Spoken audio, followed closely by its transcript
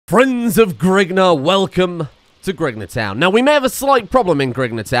Friends of Grignr, welcome to Grignr Town. Now, we may have a slight problem in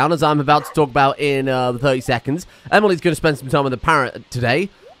Grignr Town, as I'm about to talk about in 30 seconds. Emily's going to spend some time with the parrot today.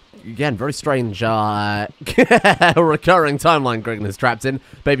 Again, very strange, recurring timeline Grignr's trapped in.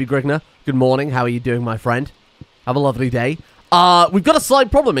 Baby Grignr, good morning. How are you doing, my friend? Have a lovely day. We've got a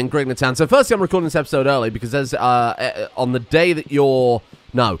slight problem in Grignr Town. So, firstly, I'm recording this episode early because there's, on the day that you're...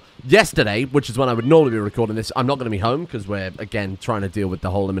 No, yesterday, which is when I would normally be recording this, I'm not going to be home because we're, again, trying to deal with the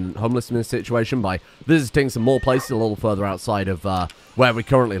whole imminent homelessness situation by visiting some more places a little further outside of where we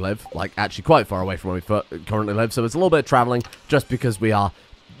currently live. Like, actually quite far away from where we currently live. So it's a little bit of traveling just because we are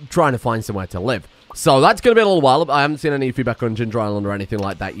trying to find somewhere to live. So that's going to be a little while. I haven't seen any feedback on Grignr Island or anything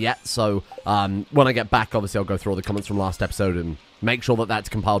like that yet. So when I get back, obviously, I'll go through all the comments from last episode and make sure that that's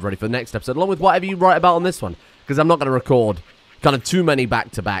compiled ready for the next episode, along with whatever you write about on this one. Because I'm not going to record kind of too many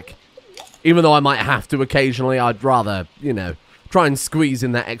back-to-back. Even though I might have to occasionally, I'd rather, you know, try and squeeze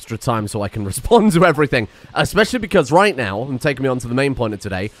in that extra time so I can respond to everything. Especially because right now, and taking me on to the main point of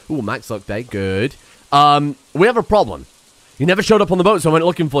today. Ooh, max luck day, good. We have a problem. You never showed up on the boat, so I went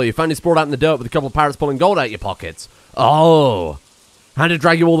looking for you. Found you sprawled out in the dirt with a couple of pirates pulling gold out your pockets. Oh. Had to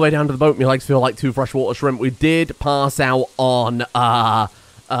drag you all the way down to the boat. My legs feel like two freshwater shrimp. We did pass out on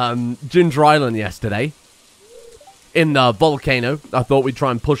Grignr Island yesterday. In the volcano. I thought we'd try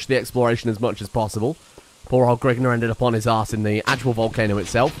and push the exploration as much as possible. Poor old Grignr ended up on his ass in the actual volcano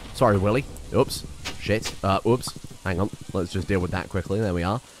itself. Sorry, Willy. Oops. Shit. Oops. Hang on. Let's just deal with that quickly. There we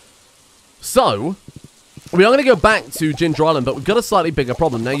are. So, we are going to go back to Grignr Island, but we've got a slightly bigger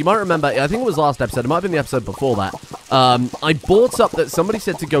problem. Now, you might remember, I think it was last episode, it might have been the episode before that, I brought up that somebody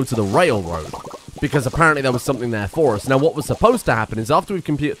said to go to the railroad, because apparently there was something there for us. Now, what was supposed to happen is after we've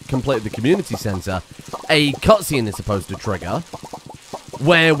completed the community center, a cutscene is supposed to trigger,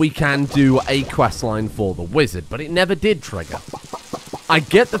 where we can do a quest line for the wizard, but it never did trigger. I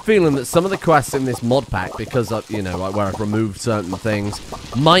get the feeling that some of the quests in this mod pack, because, you know, like where I've removed certain things,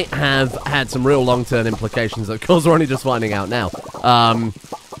 might have had some real long-term implications that, of course, we're only just finding out now.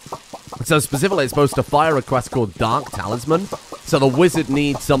 So specifically, it's supposed to fire a quest called Dark Talisman. So the wizard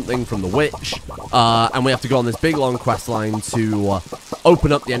needs something from the witch, and we have to go on this big, long quest line to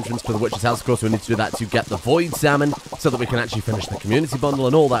open up the entrance to the witch's house. Of course, we need to do that to get the void salmon, so that we can actually finish the community bundle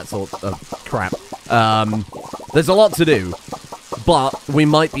and all that sort of crap. There's a lot to do. But we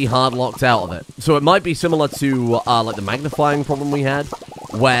might be hard locked out of it. So it might be similar to, like, the magnifying problem we had,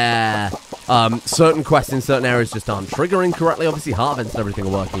 where certain quests in certain areas just aren't triggering correctly. Obviously, heart vents and everything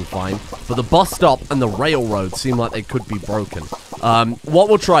are working fine. But the bus stop and the railroad seem like they could be broken. What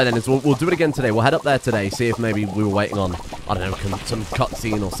we'll try then is we'll do it again today. We'll head up there today, see if maybe we were waiting on, I don't know, some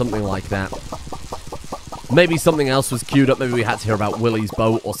cutscene or something like that. Maybe something else was queued up. Maybe we had to hear about Willy's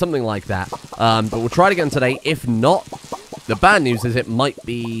boat or something like that. But we'll try it again today. If not, the bad news is it might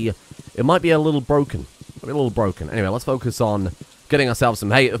be a little broken. Anyway, let's focus on getting ourselves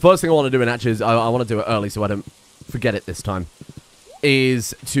some hay. The first thing I want to do, and actually is I want to do it early so I don't forget it this time,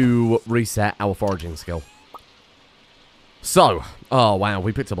 is to reset our foraging skill. So, oh wow,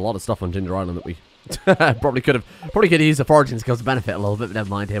 we picked up a lot of stuff on Grignr Island that we probably could use the foraging skills to benefit a little bit, but never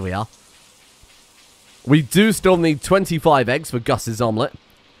mind, here we are. We do still need 25 eggs for Gus's omelette.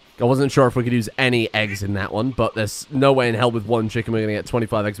 I wasn't sure if we could use any eggs in that one, but there's no way in hell with one chicken we're going to get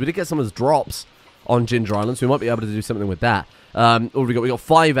 25 eggs. We did get some as drops on Grignr Island, so we might be able to do something with that. What have we got? We got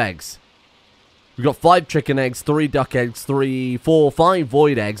 5 eggs. We've got 5 chicken eggs, 3 duck eggs, 5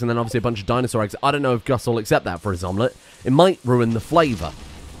 void eggs, and then obviously a bunch of dinosaur eggs. I don't know if Gus will accept that for his omelette. It might ruin the flavor.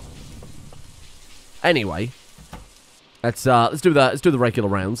 Anyway, let's do the regular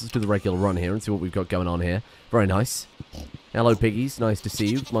rounds. Let's do the regular run here and see what we've got going on here. Very nice. Hello, piggies. Nice to see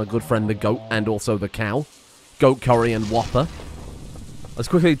you. My good friend the goat and also the cow. Goat curry and whopper. Let's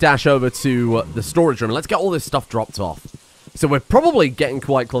quickly dash over to the storage room. Let's get all this stuff dropped off. So we're probably getting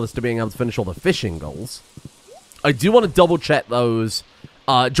quite close to being able to finish all the fishing goals. I do want to double check those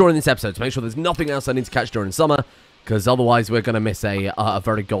during this episode to make sure there's nothing else I need to catch during summer, because otherwise we're going to miss a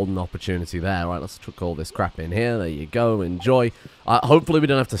very golden opportunity there. Right, let's chuck all this crap in here. There you go. Enjoy. Hopefully we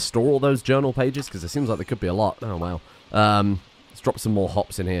don't have to store all those journal pages, because it seems like there could be a lot. Oh, wow. Let's drop some more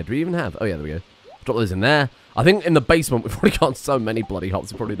hops in here. Do we even have... Oh, yeah, there we go. Drop those in there. I think in the basement we've already got so many bloody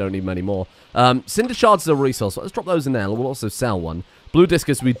hops. We probably don't need many more. Cinder shards is a resource. Let's drop those in there. We'll also sell one. Blue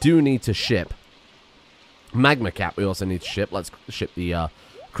discus we do need to ship. Magma cap we also need to ship. Let's ship the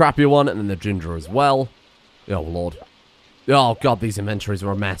crappier one and then the ginger as well. Oh, Lord. Oh, God, these inventories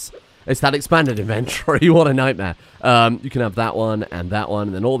are a mess. It's that expanded inventory. What a nightmare. You can have that one, and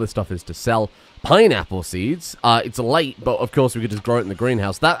then all this stuff is to sell. Pineapple seeds. It's late, but of course we could just grow it in the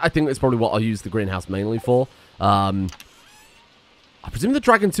greenhouse. That, I think, is probably what I'll use the greenhouse mainly for. I presume the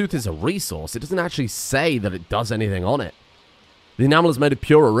dragon tooth is a resource. It doesn't actually say that it does anything on it. The enamel is made of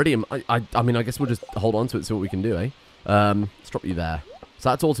pure iridium. I mean, I guess we'll just hold on to it and see what we can do, eh? Let's drop you there. So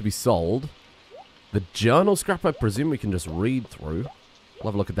that's all to be sold. The journal scrap, I presume we can just read through.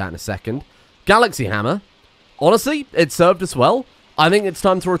 We'll have a look at that in a second. Galaxy hammer. Honestly, it served us well. I think it's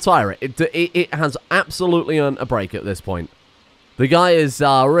time to retire it. It has absolutely earned a break at this point. The guy has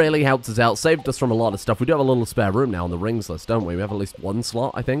really helped us out, saved us from a lot of stuff. We do have a little spare room now on the rings list, don't we? We have at least one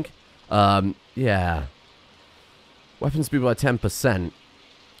slot, I think. Yeah. Weapon speed by 10%.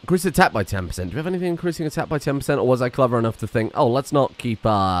 Increase attack by 10%. Do we have anything increasing attack by 10%? Or was I clever enough to think, oh, let's not keep,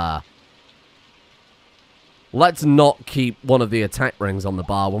 let's not keep one of the attack rings on the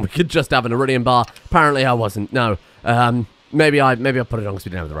bar when we could just have an iridium bar. Apparently I wasn't. No. Maybe I put it on because we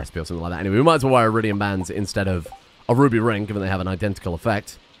didn't have the recipe or something like that. Anyway, we might as well wear iridium bands instead of a ruby ring, given they have an identical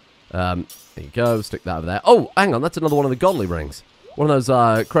effect. There you go. Stick that over there. Oh, hang on. That's another one of the godly rings. One of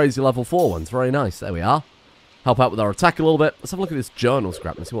those crazy level 4 ones. Very nice. There we are. Help out with our attack a little bit. Let's have a look at this journal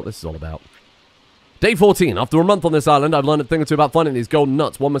scrap and see what this is all about. Day 14. After a month on this island, I've learned a thing or two about finding these golden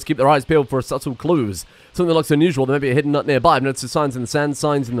nuts. One must keep their eyes peeled for subtle clues. Something that looks unusual. There may be a hidden nut nearby. I've noticed signs in the sand,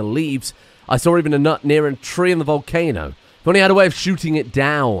 signs in the leaves. I saw even a nut near a tree in the volcano. If only I had a way of shooting it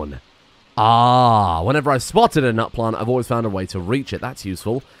down. Ah, whenever I've spotted a nut plant, I've always found a way to reach it. That's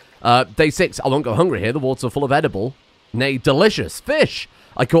useful. Day 6. I won't go hungry here. The waters are full of edible, nay, delicious fish.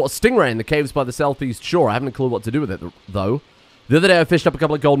 I caught a stingray in the caves by the southeast shore. I haven't a clue what to do with it, though. The other day, I fished up a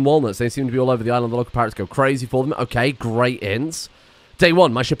couple of golden walnuts. They seem to be all over the island. The local pirates go crazy for them. Okay, great hints. Day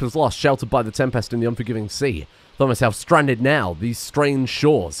 1. My ship is lost, sheltered by the tempest in the unforgiving sea. Thought myself stranded now, these strange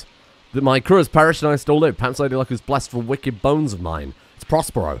shores. My crew has perished and I still live. Perhaps Lady Luck is blessed for wicked bones of mine. It's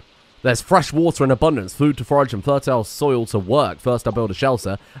Prospero. There's fresh water in abundance, food to forage and fertile soil to work. First, I build a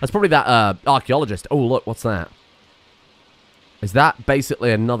shelter. That's probably that archaeologist. Oh, look, what's that? Is that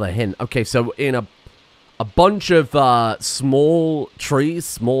basically another hint? Okay, so in a bunch of small trees,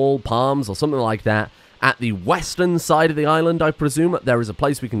 small palms or something like that, at the western side of the island, I presume, there is a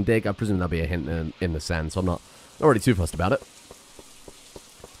place we can dig. I presume there'll be a hint in the sand, so I'm not really too fussed about it.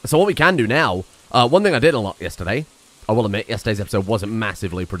 So what we can do now, one thing I did unlock yesterday, I will admit, yesterday's episode wasn't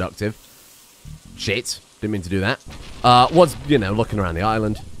massively productive. Shit, didn't mean to do that. Was, you know, looking around the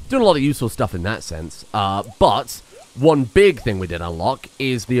island, doing a lot of useful stuff in that sense. But one big thing we did unlock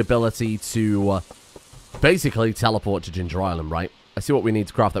is the ability to basically teleport to Ginger Island, right? I see what we need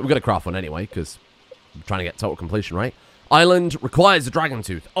to craft that. We've got to craft one anyway, because I'm trying to get total completion, right? Island requires a dragon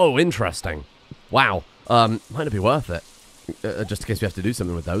tooth. Oh, interesting. Wow. Might not be worth it. Just in case we have to do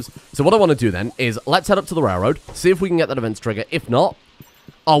something with those. So what I want to do then is let's head up to the railroad, see if we can get that events trigger. If not,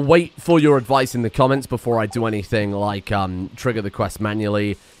 I'll wait for your advice in the comments before I do anything like trigger the quest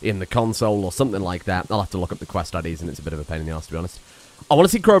manually in the console or something like that. I'll have to look up the quest IDs and it's a bit of a pain in the ass, to be honest. I want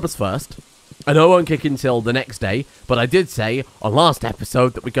to see Krobus first. I know it won't kick until the next day, but I did say on last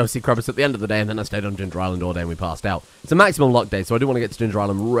episode that we go see Krobus at the end of the day, and then I stayed on Ginger Island all day and we passed out. It's a maximum luck day, so I do want to get to Ginger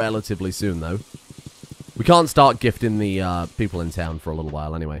Island relatively soon, though. We can't start gifting the people in town for a little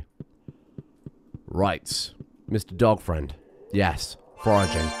while anyway. Right. Mr. Dog Friend. Yes.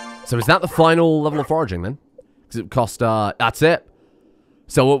 Foraging. So is that the final level of foraging then? Because it cost, that's it.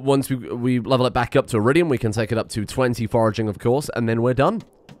 So once we level it back up to Iridium, we can take it up to 20 foraging, of course, and then we're done.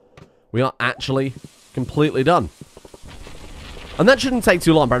 We are actually completely done. And that shouldn't take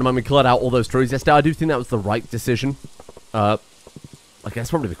too long. Bear in mind, we cleared out all those trees yesterday. I do think that was the right decision. I guess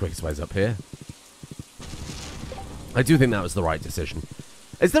probably the quickest way is up here. I do think that was the right decision.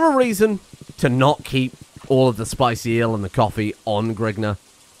 Is there a reason to not keep all of the spicy eel and the coffee on Grignr?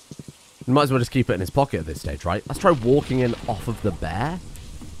 We might as well just keep it in his pocket at this stage, right? Let's try walking in off of the bear.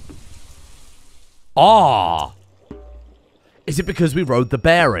 Ah! Is it because we rode the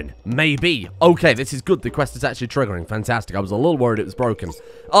bear in? Maybe. Okay, this is good. The quest is actually triggering. Fantastic. I was a little worried it was broken.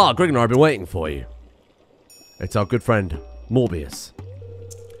 Ah, Grignr, I've been waiting for you. It's our good friend, Morbius.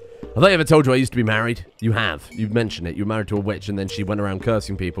 Have I ever told you I used to be married? You have. You've mentioned it. You were married to a witch and then she went around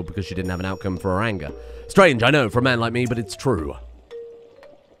cursing people because she didn't have an outcome for her anger. Strange, I know, for a man like me, but it's true.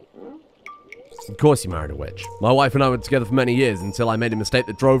 Of course you married a witch. My wife and I were together for many years until I made a mistake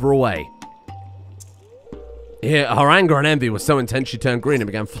that drove her away. Yeah, her anger and envy was so intense she turned green and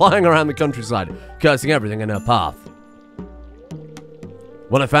began flying around the countryside, cursing everything in her path.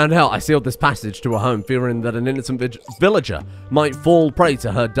 When I found out, I sealed this passage to her home, fearing that an innocent villager might fall prey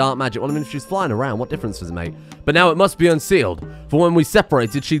to her dark magic. Well, I mean, if she's flying around, what difference does it make? But now it must be unsealed, for when we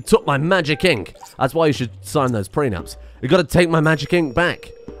separated, she took my magic ink. That's why you should sign those prenups. You gotta take my magic ink back.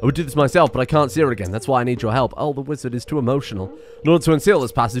 I would do this myself, but I can't seal it again. That's why I need your help. Oh, the wizard is too emotional. In order to unseal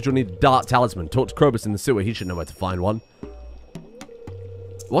this passage, you'll need a dark talisman. Talk to Krobus in the sewer. He should know where to find one.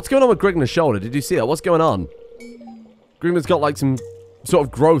 What's going on with Grignr's shoulder? Did you see that? What's going on? Grignr's got like some sort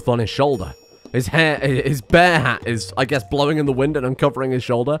of growth on his shoulder. His hair, his bear hat is, I guess, blowing in the wind and uncovering his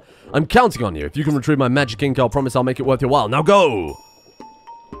shoulder. I'm counting on you. If you can retrieve my magic ink, I'll promise I'll make it worth your while. Now go!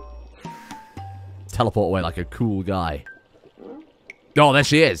 Teleport away like a cool guy. Oh, there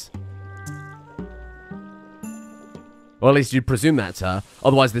she is. Well, at least you'd presume that's her.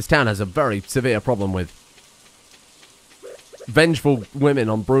 Otherwise, this town has a very severe problem with vengeful women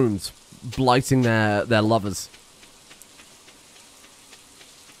on brooms blighting their lovers.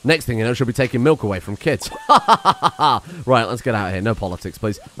 Next thing you know, she'll be taking milk away from kids. Right, let's get out of here. No politics,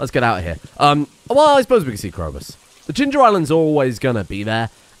 please. Let's get out of here. Well, I suppose we can see Krobus. The Ginger Island's always going to be there.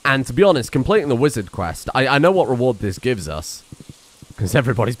 And to be honest, completing the wizard quest, I know what reward this gives us. Because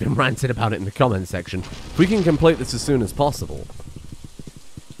everybody's been ranting about it in the comments section. If we can complete this as soon as possible,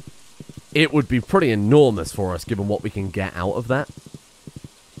 it would be pretty enormous for us, given what we can get out of that.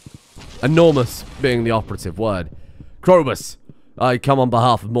 Enormous being the operative word. Krobus, I come on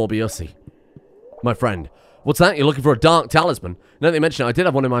behalf of Morbiusi. My friend. What's that? You're looking for a dark talisman? Now that you mention it, I did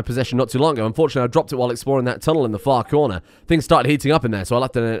have one in my possession not too long ago. Unfortunately, I dropped it while exploring that tunnel in the far corner. Things started heating up in there, so I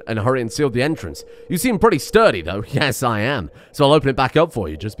left in a hurry and sealed the entrance. You seem pretty sturdy, though. Yes, I am. So I'll open it back up for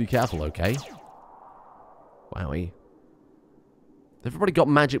you. Just be careful, okay? Wowie. Everybody got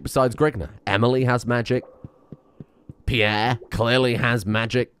magic besides Grignr. Emily has magic. Pierre clearly has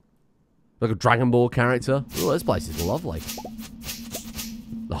magic. Like a Dragon Ball character. Oh, this place is lovely.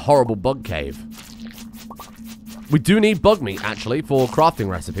 The horrible bug cave. We do need bug meat, actually, for crafting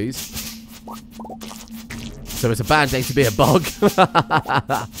recipes. So it's a bad day to be a bug.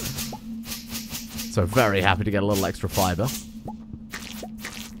 So very happy to get a little extra fiber.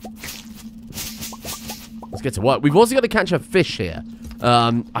 Let's get to work. We've also got to catch a fish here.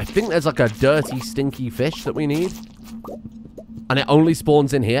 I think there's like a dirty, stinky fish that we need. And it only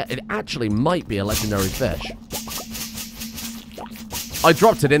spawns in here. It actually might be a legendary fish. I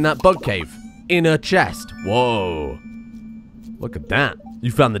dropped it in that bug cave. In a chest. Whoa. Look at that.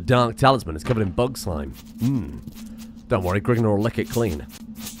 You found the dark talisman. It's covered in bug slime. Don't worry, Grignr will lick it clean.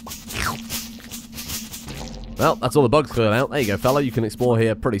 Well, that's all the bugs cleared out. There you go, fella. You can explore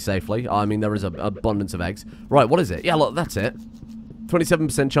here pretty safely. I mean, there is an abundance of eggs. Right, what is it? Yeah, look, that's it.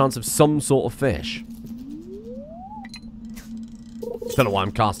 27% chance of some sort of fish. Don't know why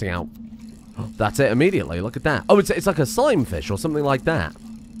I'm casting out. That's it immediately. Look at that. Oh, it's like a slime fish or something like that.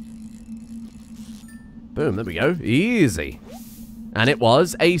 Boom, there we go. Easy. And it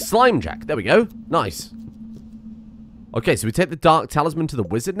was a slime jack. There we go. Nice. Okay, so we take the dark talisman to the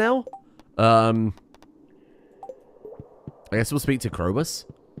wizard now. I guess we'll speak to Krobus.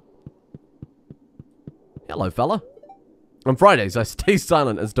 Hello, fella. On Fridays, I stay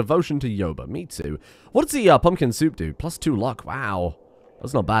silent as devotion to Yoba. Me too. What does the pumpkin soup do? +2 luck. Wow.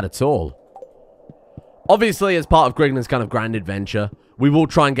 That's not bad at all. Obviously, as part of Grignr's kind of grand adventure, we will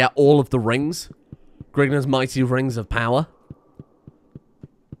try and get all of the rings. Grignr's mighty rings of power.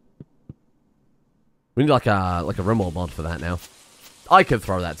 We need like a Rimworld mod for that now. I could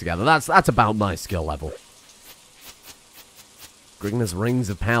throw that together. That's about my skill level. Grignr's rings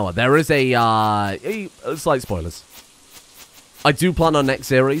of power. There is a slight spoilers. I do plan on next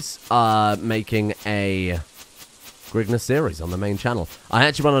series making a Grignr series on the main channel. I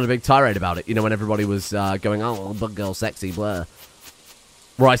actually went on a big tirade about it. You know, when everybody was going, oh, bug girl sexy, blah.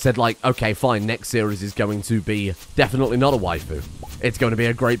 Where I said, like, okay, fine, next series is going to be definitely not a waifu. It's going to be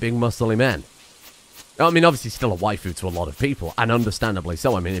a great big muscly man. I mean, obviously still a waifu to a lot of people, and understandably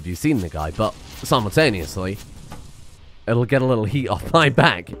so. I mean, have you seen the guy? But simultaneously, it'll get a little heat off my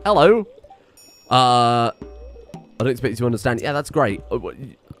back. Hello. I don't expect you to understand. Yeah, that's great.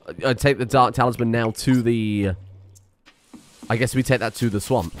 I take the dark talisman now to the... I guess we take that to the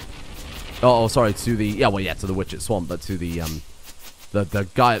swamp. Oh, sorry, to the... Yeah, well, yeah, to the Witch's Swamp, but to the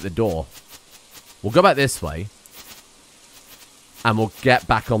guy at the door. We'll go back this way. And we'll get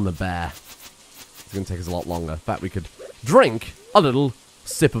back on the bear. It's going to take us a lot longer. In fact, we could drink a little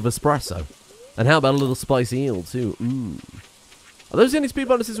sip of espresso. And how about a little spicy eel, too? Are those the only speed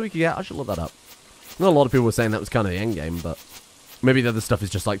bonuses we could get? I should look that up. I know a lot of people were saying that was kind of the end game, but maybe the other stuff is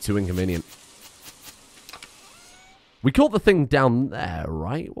just, like, too inconvenient. We caught the thing down there,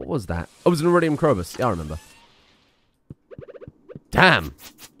 right? What was that? Oh, it was an Iridium Krobus. Yeah, I remember. Damn.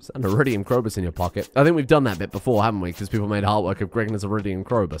 Is that an Iridium Krobus in your pocket? I think we've done that bit before, haven't we? Because people made artwork of Grignr's Iridium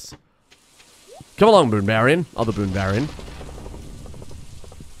Krobus. Come along, Boonbarian. Other Boonbarian.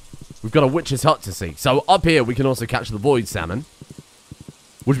 We've got a witch's hut to see. So up here, we can also catch the void salmon.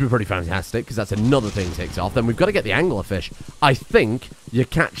 Which would be pretty fantastic, because that's another thing ticked off. Then we've got to get the anglerfish. I think you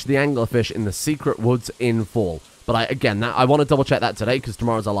catch the anglerfish in the secret woods in fall. But again, I want to double check that today because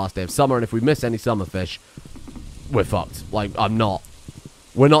tomorrow's our last day of summer, and if we miss any summer fish, we're fucked. Like,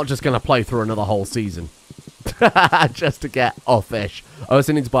 we're not just going to play through another whole season just to get a fish. I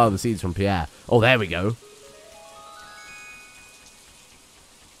also need to buy all the seeds from Pierre. Oh, there we go.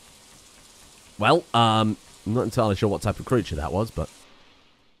 Well, I'm not entirely sure what type of creature that was, but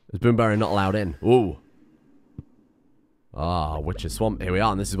is Boomberry not allowed in? Ooh. Ah, Witch's Swamp. Here we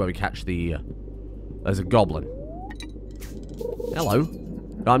are, and this is where we catch the... there's a goblin. Hello.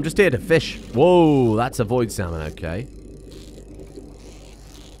 I'm just here to fish. Whoa, that's a void salmon, okay.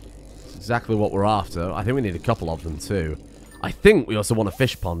 That's exactly what we're after. I think we need a couple of them, too. I think we also want a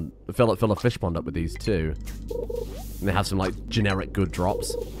fish pond. Fill a fish pond up with these, too. And they have some, like, generic good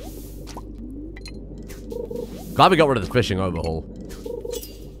drops. Glad we got rid of the fishing overhaul.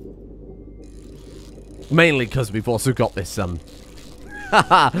 Mainly because we've also got this,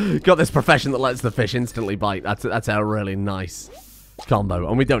 got this profession that lets the fish instantly bite. That's a really nice combo.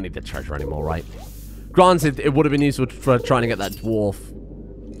 And we don't need the treasure anymore, right? Granted, it would have been useful for trying to get that dwarf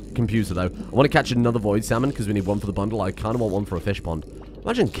computer, though. I want to catch another void salmon because we need one for the bundle. I kind of want one for a fish pond.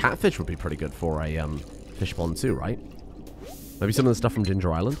 Imagine catfish would be pretty good for a fish pond too, right? Maybe some of the stuff from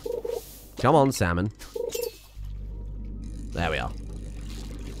Ginger Island. Come on, salmon. There we are.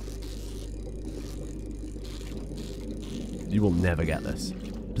 You will never get this.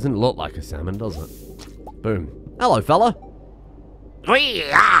 Doesn't look like a salmon, does it? Boom. Hello, fella. We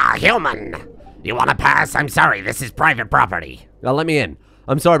are human. You want to pass? I'm sorry, this is private property. Now let me in.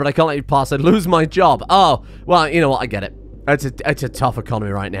 I'm sorry, but I can't let you pass. I'd lose my job. Oh, well, you know what? I get it. It's a tough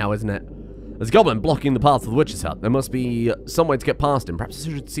economy right now, isn't it? There's a goblin blocking the path to the witch's hut. There must be some way to get past him. Perhaps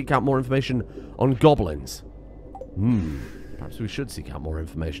we should seek out more information on goblins. Perhaps we should seek out more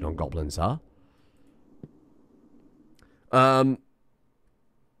information on goblins, huh?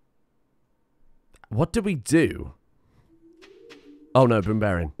 What do we do? Oh no,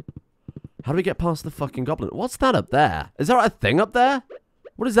 Boomberry. How do we get past the fucking goblin? What's that up there? Is there a thing up there?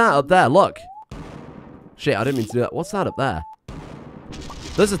 What is that up there? Look. Shit, I didn't mean to do that. What's that up there?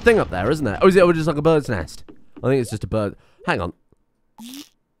 There's a thing up there, isn't there? Oh, is it just like a bird's nest? I think it's just a bird. Hang on.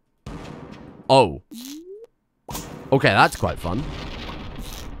 Oh. Okay, that's quite fun.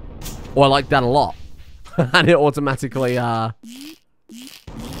 Oh, I like that a lot. And it automatically, Oh,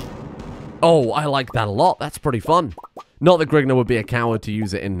 I like that a lot. That's pretty fun. Not that Grignr would be a coward to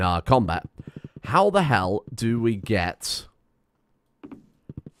use it in combat. How the hell do we get...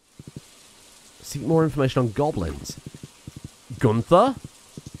 Seek more information on goblins. Gunther?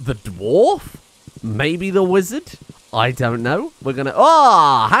 The dwarf? Maybe the wizard? I don't know. We're gonna...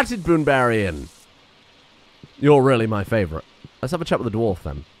 Ah! Hatted Boonberryan. You're really my favourite. Let's have a chat with the dwarf,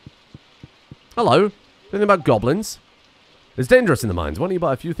 then. Hello. Anything about goblins? It's dangerous in the mines. Why don't you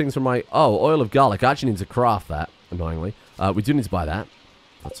buy a few things from my... Oh, oil of garlic. I actually need to craft that, annoyingly. We do need to buy that.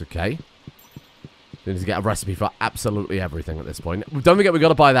 That's okay. We need to get a recipe for absolutely everything at this point. Don't forget, we've got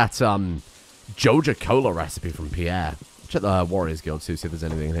to buy that Joja Cola recipe from Pierre. Check the Warriors Guild, too, see if there's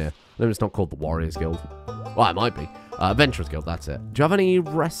anything in here. No, it's not called the Warriors Guild. Well, it might be. Adventurers Guild, that's it. Do you have any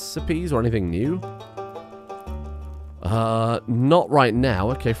recipes or anything new? Not right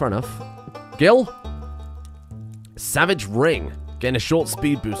now. Okay, fair enough. Gil? Savage Ring. Gain a short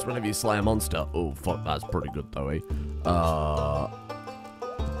speed boost whenever you slay a monster. Oh, fuck, that's pretty good, though, eh?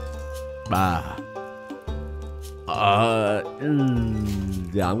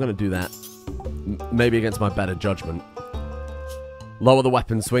 Yeah, I'm gonna do that. Maybe against my better judgment. Lower the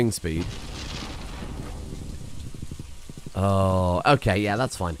weapon swing speed. Oh, okay, yeah,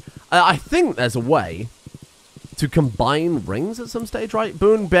 that's fine. I think there's a way to combine rings at some stage, right?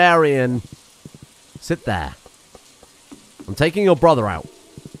 Boonberryan, sit there. I'm taking your brother out.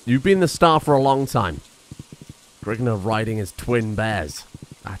 You've been the star for a long time. Grignr riding his twin bears.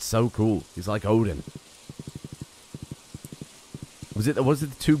 That's so cool. He's like Odin. Was it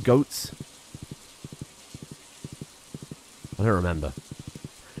the two goats? I don't remember.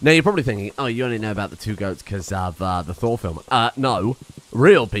 Now, you're probably thinking, oh, you only know about the two goats because of the Thor film. No.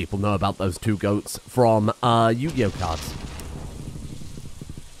 Real people know about those two goats from Yu-Gi-Oh cards.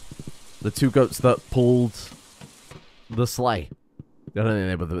 The two goats that pulled the sleigh. I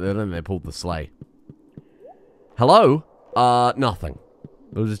don't think they pulled the sleigh. Hello? Nothing.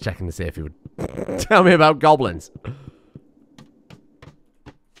 I was just checking to see if he would tell me about goblins.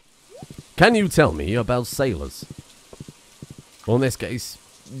 Can you tell me about sailors? Well, in this case,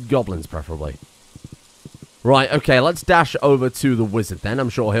 goblins preferably. Right, okay, let's dash over to the wizard then. I'm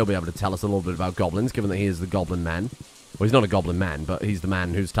sure he'll be able to tell us a little bit about goblins, given that he is the goblin man. Well, he's not a goblin man, but he's the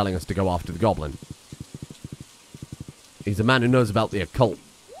man who's telling us to go after the goblin. He's a man who knows about the occult.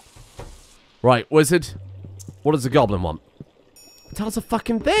 Right, wizard. What does the goblin want? Tell us a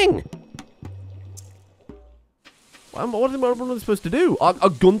fucking thing! What am I supposed to do? A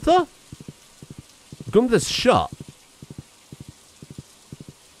Gunther? Gunther's shut.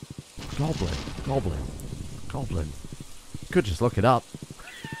 Goblin. Goblin. Goblin. Could just look it up.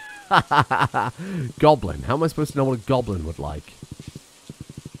 Goblin. How am I supposed to know what a goblin would like?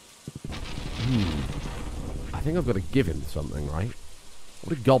 I think I've got to give him something, right? What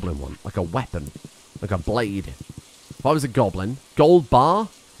would a goblin want? Like a weapon. Like a blade. If I was a goblin. Gold bar?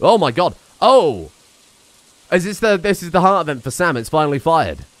 Oh my god. Oh! This is the heart event for Sam. It's finally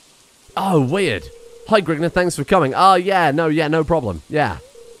fired. Oh, weird. Hi, Grignr. Thanks for coming. Oh, yeah. No problem. Yeah.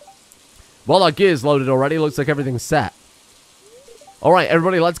 Well, our gear's loaded already. Looks like everything's set. Alright,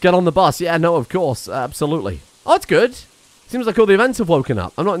 everybody, let's get on the bus. Yeah, no, of course. Absolutely. Oh, that's good. Seems like all the events have woken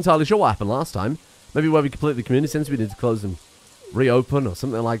up. I'm not entirely sure what happened last time. Maybe where we completed the community center, we need to close and reopen or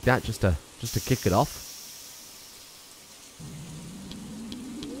something like that just to kick it off.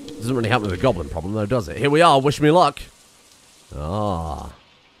 Doesn't really help with the goblin problem, though, does it? Here we are. Wish me luck. Ah.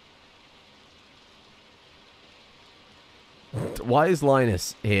 Why is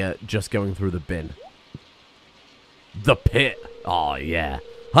Linus here just going through the bin? The pit. Oh, yeah.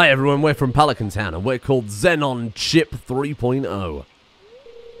 Hi, everyone. We're from Pelican Town, and we're called Xenon Chip 3.0.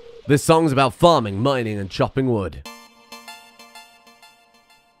 This song's about farming, mining, and chopping wood.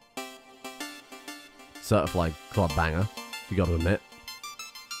 Certified club banger, you got to admit.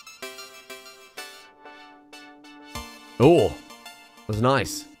 Oh, that's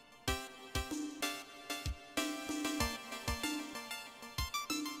nice.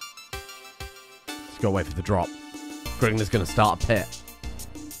 Let's go wait for the drop. Grignr's gonna start a pit.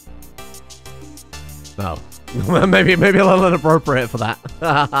 Oh, maybe a little inappropriate for that.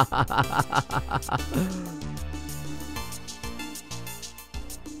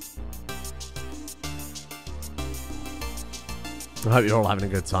 I hope you're all having a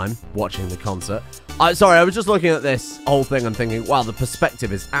good time watching the concert. Sorry, I was just looking at this whole thing and thinking, wow, the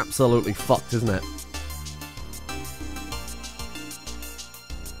perspective is absolutely fucked, isn't it?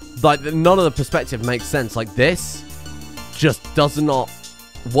 Like, none of the perspective makes sense. Like, this just does not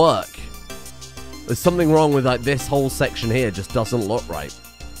work. There's something wrong with, like, this whole section here just doesn't look right.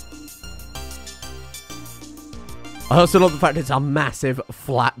 I also love the fact it's a massive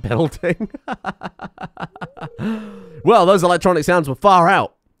flat building. Well, those electronic sounds were far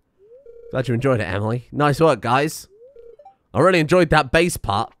out. Glad you enjoyed it, Emily. Nice work, guys. I really enjoyed that bass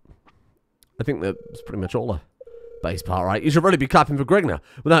part. I think that's pretty much all the bass part, right? You should really be clapping for Grignr.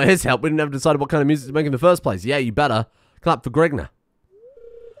 Without his help, we'd never decided what kind of music to make in the first place. Yeah, you better. Clap for Grignr.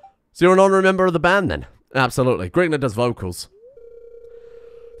 So you're an honorary member of the band, then? Absolutely. Grignr does vocals.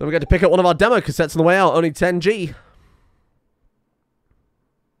 Then we get to pick up one of our demo cassettes on the way out. Only 10G.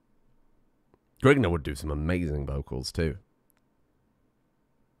 Grignr would do some amazing vocals, too.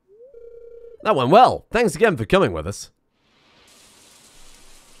 That went well. Thanks again for coming with us.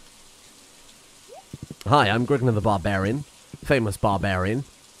 Hi, I'm Grignr the Barbarian. Famous barbarian.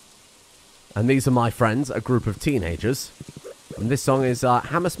 And these are my friends, a group of teenagers. And this song is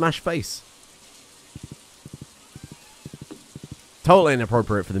Hammer Smash Face. Totally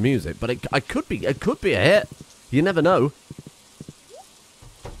inappropriate for the music, but it could be a hit. You never know.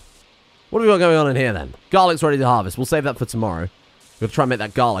 What have we got going on in here, then? Garlic's ready to harvest. We'll save that for tomorrow. We'll try and make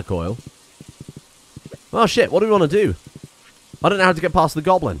that garlic oil. Oh, shit. What do we want to do? I don't know how to get past the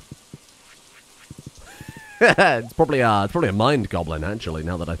goblin. It's probably a mind goblin, actually,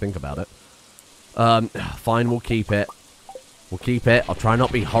 now that I think about it. Fine, we'll keep it. We'll keep it. I'll try not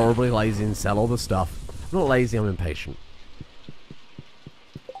to be horribly lazy and sell all the stuff. I'm not lazy, I'm impatient.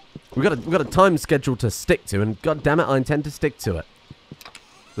 We've got a time schedule to stick to, and god damn it, I intend to stick to it.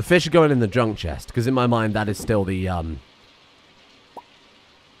 The fish are going in the junk chest, because in my mind that is still the,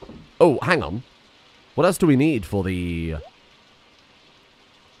 Oh, hang on. What else do we need for the...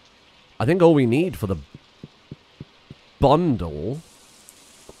 I think all we need for the bundle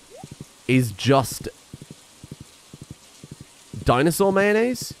is just dinosaur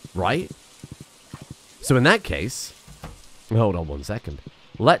mayonnaise, right? So in that case... Hold on 1 second.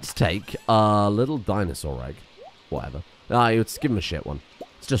 Let's take a little dinosaur egg. Whatever. Let's give him a shit one.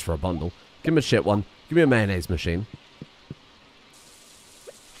 It's just for a bundle. Give him a shit one. Give me a mayonnaise machine.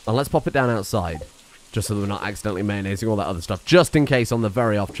 And let's pop it down outside. Just so that we're not accidentally mayonnaising all that other stuff. Just in case on the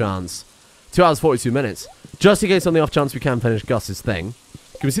very off chance. 2 hours 42 minutes. Just in case on the off chance we can finish Gus's thing.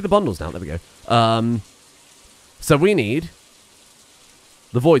 Can we see the bundles now? There we go. So we need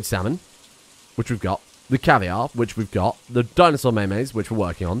the void salmon, which we've got. The caviar, which we've got. The dinosaur mayonnaise, which we're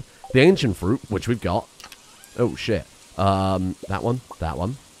working on. The ancient fruit, which we've got. Oh, shit. That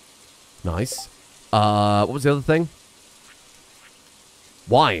one. Nice. What was the other thing?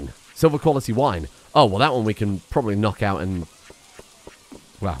 Wine. Silver quality wine. Oh, well, that one we can probably knock out in...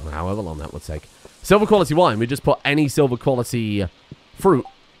 Well, however long that would take. Silver quality wine. We just put any silver quality fruit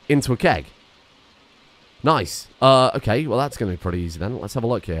into a keg. Nice. Okay, well, that's going to be pretty easy then. Let's have a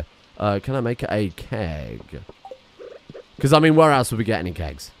look here. Can I make a keg? Because, I mean, where else would we get any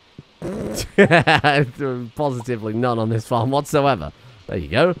kegs? Positively none on this farm whatsoever. There you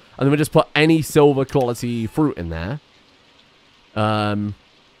go. And then we just put any silver quality fruit in there.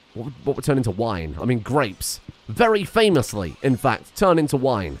 What would turn into wine? I mean, grapes. Very famously, in fact, turn into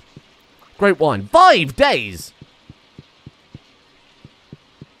wine. Grape wine. 5 days!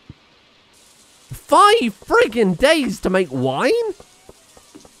 5 friggin' days to make wine?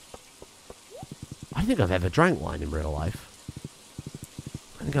 I don't think I've ever drank wine in real life.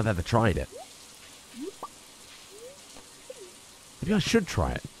 I don't think I've ever tried it. Maybe I should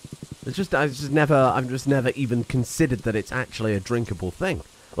try it. I've just never even considered that it's actually a drinkable thing.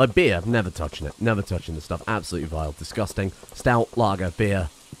 Like beer, never touching it. Never touching the stuff. Absolutely vile. Disgusting. Stout, lager, beer.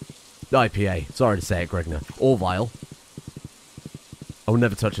 IPA. Sorry to say it, Grignr. All vile. I will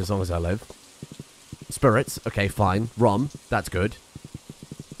never touch it as long as I live. Spirits. Okay, fine. Rum. That's good.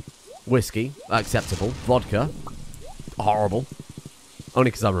 Whiskey. Acceptable. Vodka. Horrible.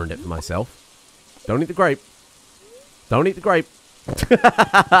 Only because I ruined it for myself. Don't eat the grape. Don't eat the grape.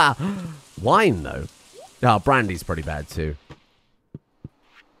 Wine, though. Oh, brandy's pretty bad, too.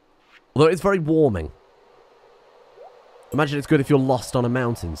 Although it's very warming. Imagine it's good if you're lost on a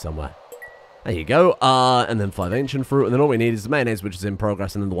mountain somewhere. There you go. And then 5 ancient fruit. And then all we need is the mayonnaise, which is in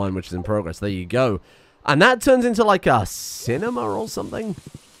progress. And then the wine, which is in progress. There you go. And that turns into like a cinema or something.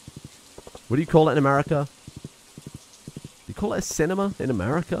 What do you call it in America? Do you call it a cinema in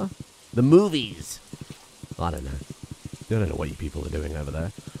America? The movies. I don't know. I don't know what you people are doing over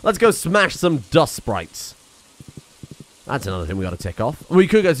there. Let's go smash some dust sprites. That's another thing we got to tick off. We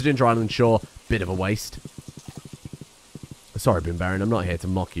could go to Ginger Island, sure. Bit of a waste. Sorry, Boom Baron. I'm not here to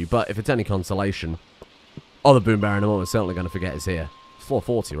mock you. But if it's any consolation, other Boom Baron I'm almost certainly going to forget is here. It's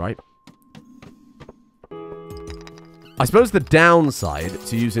 440, right? I suppose the downside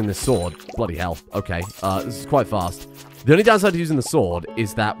to using the sword... Bloody hell. Okay. This is quite fast. The only downside to using the sword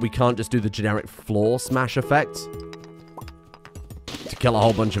is that we can't just do the generic floor smash effect to kill a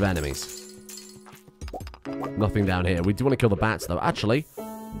whole bunch of enemies. Nothing down here. We do want to kill the bats, though. Actually,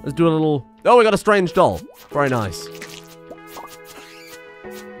 let's do a little... Oh, we got a strange doll. Very nice.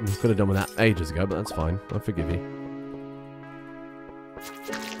 Could have done with that ages ago, but that's fine. I forgive you.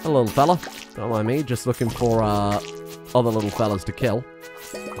 Hello, little fella. Don't mind me. Just looking for other little fellas to kill.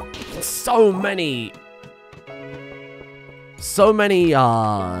 So many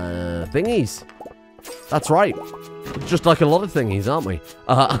thingies. That's right. Just like a lot of thingies, aren't we?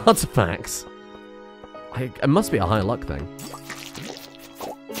 Artifacts. It must be a high luck thing.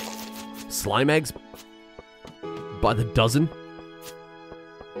 Slime eggs. By the dozen.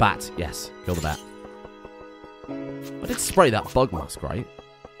 Bat. Yes. Kill the bat. I did spray that bug mask, right?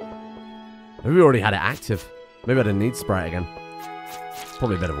 Maybe we already had it active. Maybe I didn't need to spray it again.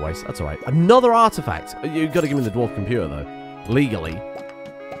 Probably a bit of a waste. That's alright. Another artifact. You've got to give me the dwarf computer, though. Legally.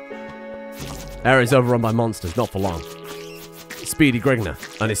 Area's overrun by monsters. Not for long. Speedy Grignr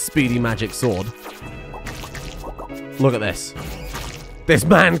and his speedy magic sword. Look at this. This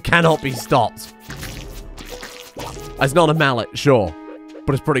man cannot be stopped. It's not a mallet, sure.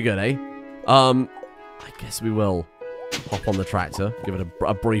 But it's pretty good, eh? I guess we will hop on the tractor. Give it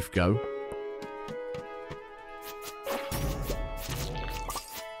a brief go.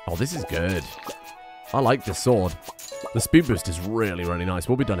 Oh, this is good. I like this sword. The speed boost is really, really nice.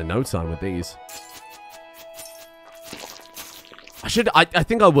 We'll be done in no time with these. I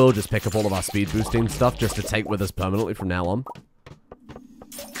think I will just pick up all of our speed boosting stuff just to take with us permanently from now on.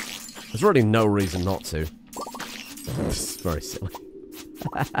 There's really no reason not to. This is very silly.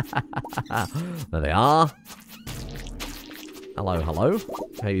 There they are. Hello, hello.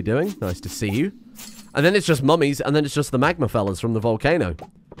 How you doing? Nice to see you. And then it's just mummies, and then it's just the magma fellas from the volcano.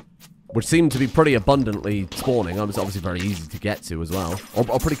 Which seem to be pretty abundantly spawning. It's obviously very easy to get to as well.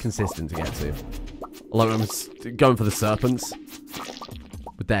 Or pretty consistent to get to. Although I'm going for the serpents.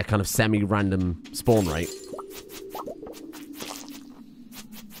 With their kind of semi-random spawn rate.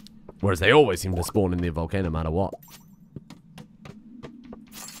 Whereas they always seem to spawn in the volcano no matter what.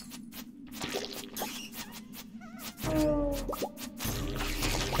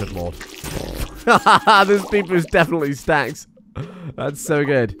 Good lord. This speed boost definitely stacks. That's so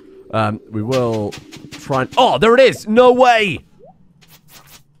good. We will try and... Oh, there it is! No way!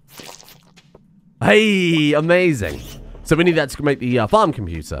 Hey, amazing. So we need that to make the farm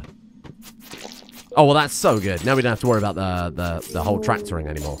computer. Oh, well, that's so good. Now we don't have to worry about the whole tractoring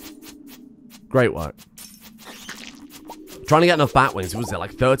anymore. Great work. Trying to get enough bat wings. Was it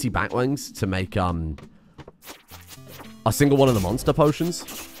like 30 bat wings to make a single one of the monster potions?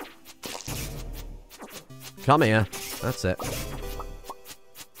 Come here. That's it.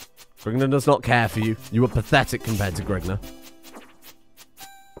 Grignr does not care for you. You are pathetic compared to Grignr.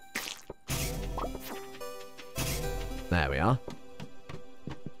 There we are.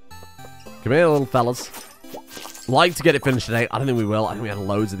 Come here, little fellas. Like to get it finished today. I don't think we will. I think we had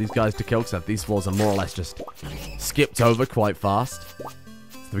loads of these guys to kill, because these floors are more or less just skipped over quite fast. So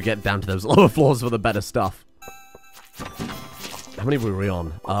we get down to those lower floors for the better stuff. How many were we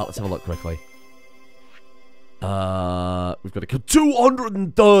on? Let's have a look quickly. We've got to kill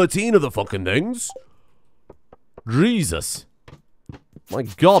 213 of the fucking things. Jesus. My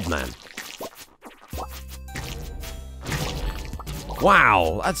God, man.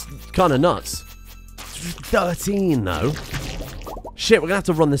 Wow, that's kind of nuts. 13, though. Shit, we're going to have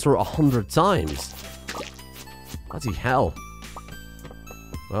to run this route 100 times. Bloody hell.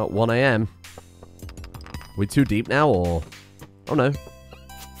 Well, 1 a.m. We too deep now, or... Oh, no.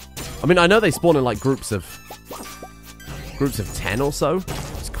 I mean, I know they spawn in, like, groups of 10 or so.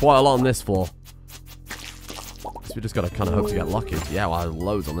 It's quite a lot on this floor. So we just got to kind of hope to get lucky. Yeah, well,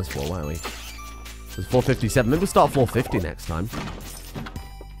 loads on this floor, weren't we? There's 457. Maybe we'll start 450 next time.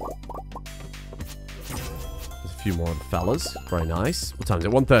 There's a few more fellas. Very nice. What time is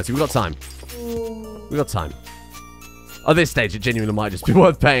it? 1:30. We've got time. We've got time. At this stage, it genuinely might just be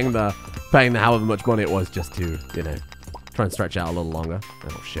worth paying the however much money it was just to, you know, try and stretch out a little longer.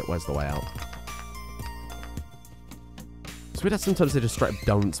 Oh, shit. Where's the way out? It's weird that sometimes they just straight up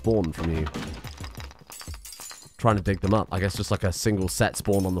don't spawn from you. Trying to dig them up. I guess just like a single set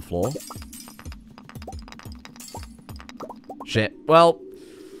spawn on the floor. Shit. Well,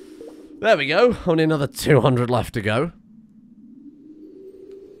 there we go. Only another 200 left to go.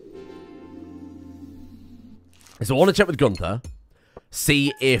 So I want to check with Gunther.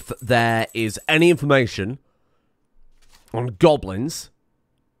 See if there is any information on goblins.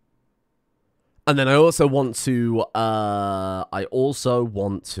 And then I also want to,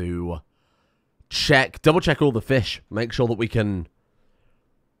 double check all the fish. Make sure that we can,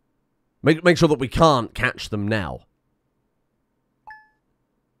 make sure that we can't catch them now.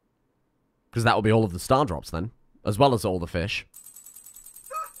 Because that will be all of the star drops then, as well as all the fish.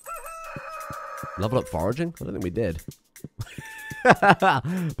 Level up foraging? I don't think we did.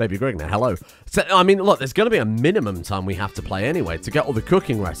 Baby Grignr, hello. So, I mean, look, there's going to be a minimum time we have to play anyway. To get all the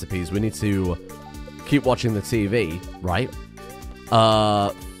cooking recipes, we need to keep watching the TV, right?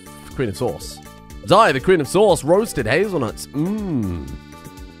 Queen of Sauce. Die, the Queen of Sauce, roasted hazelnuts. Mmm.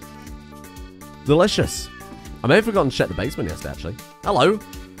 Delicious. I may have forgotten to check the basement yesterday, actually. Hello.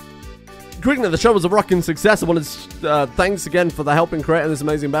 Grignr, the show was a rocking success. I wanted to thanks again for the help in creating this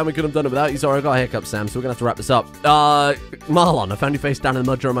amazing band. We couldn't have done it without you. Sorry, I got a hiccup, Sam, so we're going to have to wrap this up. Marlon, I found your face down in the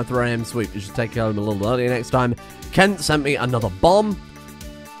mud during my 3 a.m. sweep. You should take it home a little earlier next time. Kent sent me another bomb.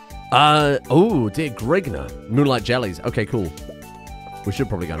 Oh, dear Grignr. Moonlight jellies. Okay, cool. We should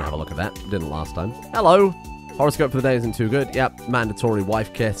probably go and have a look at that. Didn't last time. Hello. Horoscope for the day isn't too good. Yep, mandatory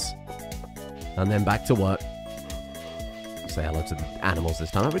wife kiss. And then back to work. Say hello to the animals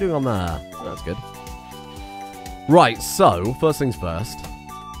this time. How are we doing on there? Oh, that's good. Right, so, first things first.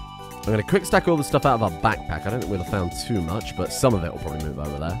 I'm going to quick stack all the stuff out of our backpack. I don't think we'll have found too much, but some of it will probably move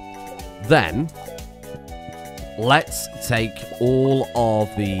over there. Then, let's take all of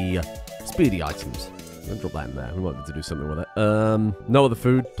the speedy items. I'm going to drop that in there. We might be able to do something with it. No other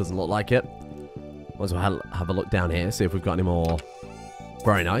food. Doesn't look like it. Might as well have a look down here, see if we've got any more.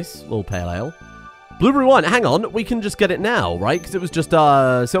 Very nice. Little pale ale. Blueberry wine. Hang on. We can just get it now, right? Because it was just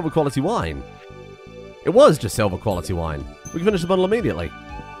silver quality wine. It was just silver quality wine. We can finish the bottle immediately.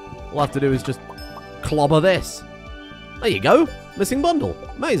 All we'll have to do is just clobber this. There you go. Missing bundle.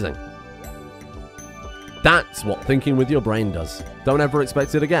 Amazing. That's what thinking with your brain does. Don't ever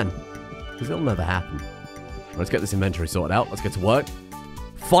expect it again. Because it'll never happen. Let's get this inventory sorted out. Let's get to work.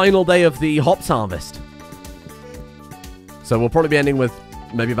 Final day of the hops harvest. So we'll probably be ending with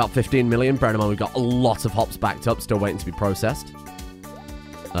maybe about 15 million. Bear in mind, we've got a lot of hops backed up, still waiting to be processed.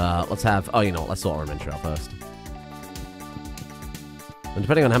 Let's have... Oh, you know what? Let's sort our inventory out first. And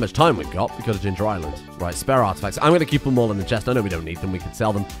depending on how much time we've got, we go to Ginger Island. Right, spare artifacts. I'm going to keep them all in the chest. I know we don't need them. We could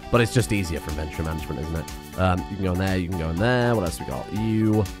sell them. But it's just easier for inventory management, isn't it? You can go in there. You can go in there. What else we got?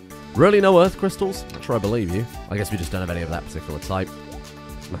 You... Really no earth crystals? Not sure I believe you. I guess we just don't have any of that particular type.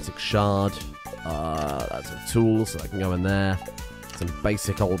 Magic shard. That's a tool, so I can go in there. Some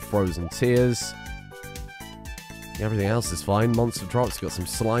basic old frozen tears. Everything else is fine. Monster drops. Got some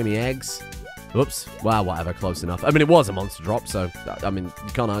slimy eggs. Oops. Wow, whatever. Close enough. I mean, it was a monster drop, so, I mean,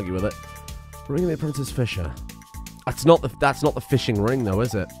 you can't argue with it. Ring of the Apprentice Fisher. That's not the fishing ring, though,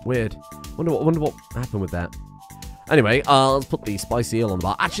 is it? Weird. Wonder what happened with that. Anyway, let's put the spicy eel on the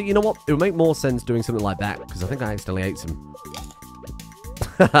bar. Actually, you know what? It would make more sense doing something like that, because I think I accidentally ate some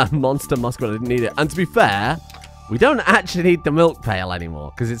monster muskrat. I didn't need it. And to be fair, we don't actually need the milk pail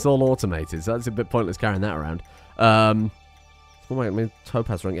anymore, because it's all automated, so that's a bit pointless carrying that around. Oh my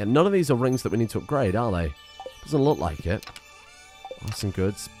topaz ring. Yeah, none of these are rings that we need to upgrade, are they? Doesn't look like it. Arts and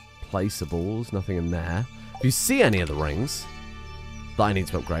goods. Placeables. Nothing in there. If you see any of the rings that I need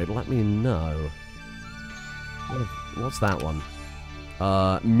to upgrade, let me know. What's that one?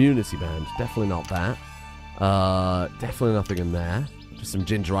 Immunity band. Definitely not that. Definitely nothing in there. Just some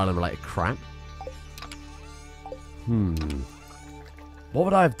Ginger Island related crap. What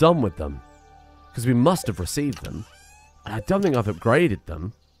would I have done with them? Because we must have received them. And I don't think I've upgraded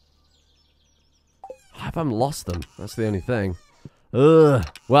them. I haven't lost them. That's the only thing. Ugh.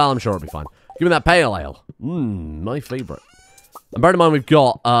 Well, I'm sure it'll be fine. Give me that pale ale. My favourite. And bear in mind, we've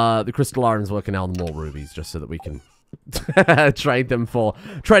got the crystal irons working out on more rubies, just so that we can trade them for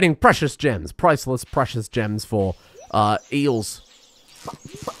trading precious gems, priceless precious gems for eels.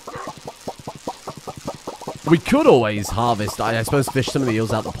 We could always harvest, I suppose, fish some of the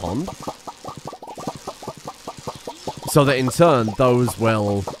eels out the pond, so that in turn those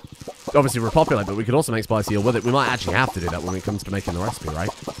will obviously repopulate. But we could also make spicy eel with it. We might actually have to do that when it comes to making the recipe, right?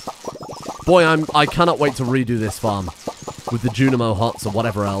 Boy, I cannot wait to redo this farm with the Junimo huts or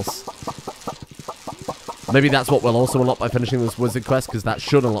whatever else. Maybe that's what we'll also unlock by finishing this wizard quest, because that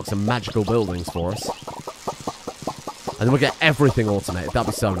should unlock some magical buildings for us. And then we'll get everything automated. That'd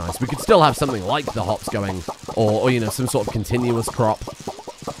be so nice. We could still have something like the hops going, or you know, some sort of continuous crop.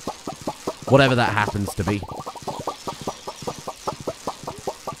 Whatever that happens to be.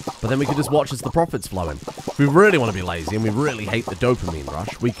 But then we could just watch as the profits flow in. If we really want to be lazy and we really hate the dopamine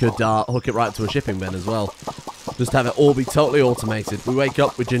rush, we could hook it right to a shipping bin as well. Just have it all be totally automated. We wake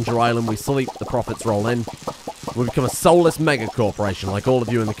up with Ginger Island, we sleep, the profits roll in. We become a soulless mega corporation like all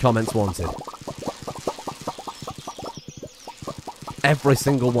of you in the comments wanted. Every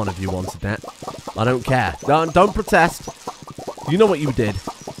single one of you wanted that. I don't care. Don't protest. You know what you did.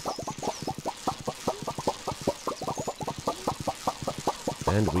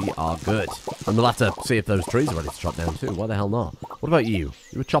 And we are good. And we'll have to see if those trees are ready to chop down too. Why the hell not? What about you?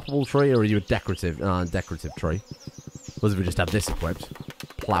 You a choppable tree or are you a decorative tree? Suppose if we just have this equipped.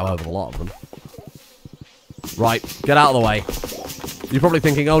 Plow over a lot of them. Right, get out of the way. You're probably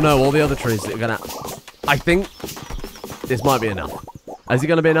thinking, oh no, all the other trees that are gonna... I think this might be enough. Is it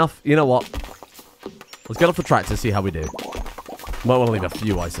gonna be enough? You know what? Let's get off the tractor, see how we do. Might want to leave a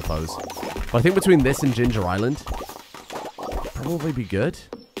few, I suppose. But I think between this and Ginger Island... probably be good.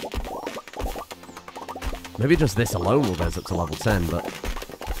 Maybe just this alone will get us up to level 10, but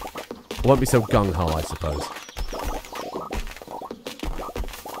it won't be so gung-ho, I suppose.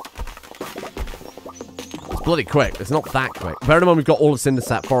 It's bloody quick. It's not that quick. Bear in mind we've got all of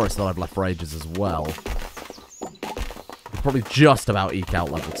Cindersap Forest that I've left for ages as well. We'll probably just about eke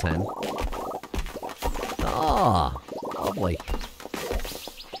out level 10. Ah, lovely.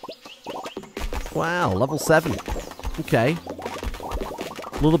 Wow, level 7. Okay.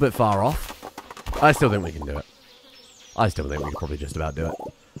 A little bit far off. I still think we can do it. I still think we can probably just about do it.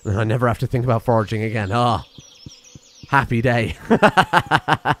 And I never have to think about foraging again. Ah. Happy day.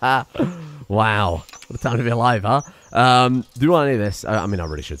 Wow. What a time to be alive, huh? Do I need this? I mean, I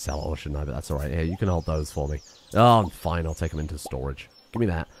really should sell it, or shouldn't I? But that's alright. Here, you can hold those for me. Oh, fine. I'll take them into storage. Give me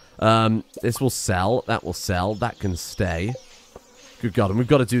that. This will sell. That will sell. That can stay. Good God. And we've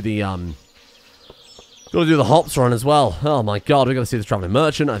got to do the, got to do the hops run as well. Oh my God, we've got to see the traveling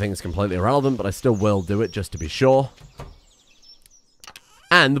merchant. I think it's completely irrelevant, but I still will do it just to be sure.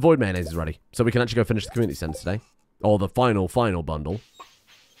 And the void mayonnaise is ready, so we can actually go finish the community center today. Or the final bundle.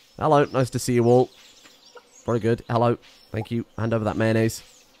 Hello, nice to see you all. Very good. Hello, thank you. Hand over that mayonnaise.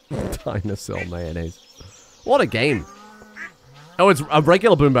 Dinosaur mayonnaise. What a game. Oh, it's a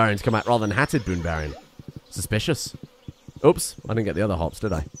regular Boonbarian's come out rather than hatted Boonbarian. Suspicious. Oops, I didn't get the other hops,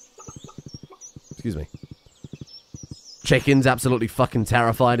 did I? Excuse me. Chicken's absolutely fucking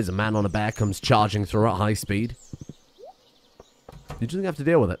terrified as a man on a bear comes charging through at high speed. You just have to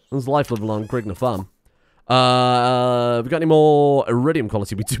deal with it. There's life level on Grignr Farm. Have we got any more iridium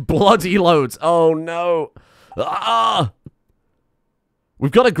quality? We do bloody loads. Oh no. Ah!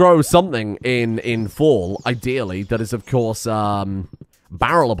 We've got to grow something in fall, ideally, that is of course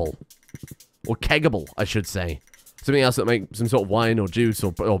barrelable. Or keggable, I should say. Something else that makes some sort of wine or juice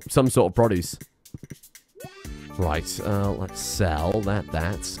or some sort of produce. Right, let's sell that.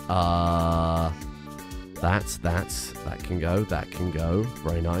 That can go.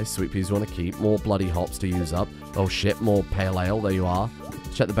 Very nice. Sweet peas want to keep. More bloody hops to use up. Oh shit, more pale ale. There you are.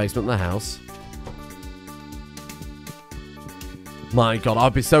 Check the basement of the house. My god,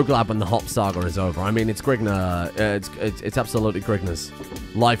 I'd be so glad when the hop saga is over. I mean, it's Grignr. It's absolutely Grignr's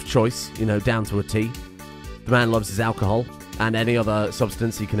life choice, you know, down to a T. The man loves his alcohol and any other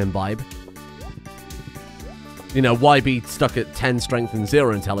substance he can imbibe. You know, why be stuck at 10 strength and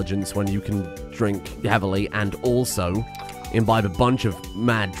 0 intelligence when you can drink heavily and also imbibe a bunch of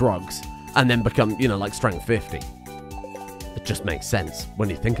mad drugs and then become, you know, like strength 50? It just makes sense when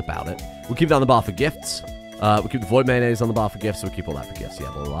you think about it. We'll keep that on the bar for gifts. We'll keep the void mayonnaise on the bar for gifts. We'll keep all that for gifts.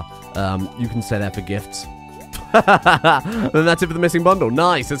 Yeah, blah, blah, blah. You can stay there for gifts. Then that's it for the missing bundle.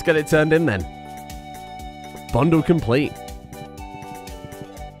 Nice. Let's get it turned in then. Bundle complete.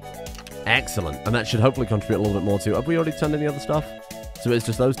 Excellent. And that should hopefully contribute a little bit more to... Have we already turned in the other stuff? So it's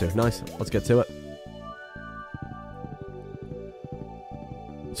just those two. Nice. Let's get to it.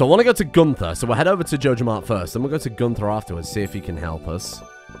 So I want to go to Gunther. So we'll head over to Jojo Mart first. Then we'll go to Gunther afterwards. See if he can help us.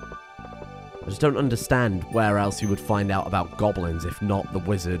 I just don't understand where else you would find out about goblins if not the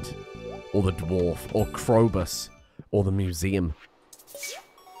wizard or the dwarf or Krobus or the museum.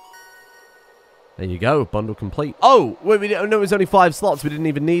 There you go, bundle complete. Oh, wait, no, it was only 5 slots. We didn't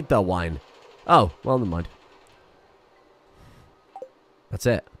even need their wine. Oh, well, never mind. That's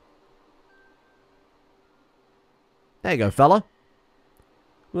it. There you go, fella.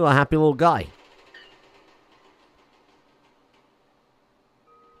 You're a happy little guy.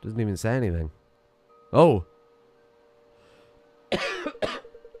 Doesn't even say anything. Oh.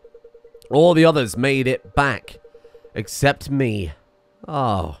 All the others made it back. Except me.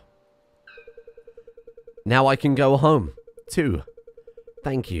 Oh. Now I can go home, too.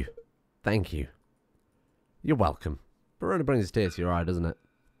 Thank you. Thank you. You're welcome. But it really brings a tear to your eye, doesn't it?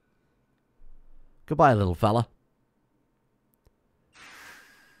 Goodbye, little fella.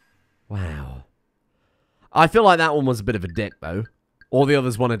 Wow. I feel like that one was a bit of a dick, though. All the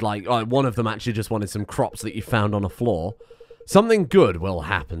others wanted, like one of them actually just wanted some crops that you found on a floor. Something good will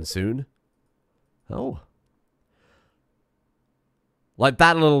happen soon. Oh. Like,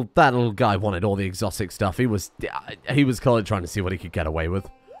 that little guy wanted all the exotic stuff. He was clearly trying to see what he could get away with.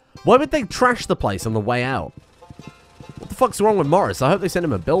 Why would they trash the place on the way out? What the fuck's wrong with Morris? I hope they sent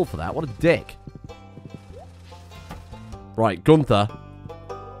him a bill for that. What a dick. Right, Gunther.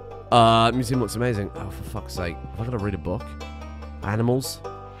 Museum looks amazing. Oh, for fuck's sake. Have I got to read a book? Animals?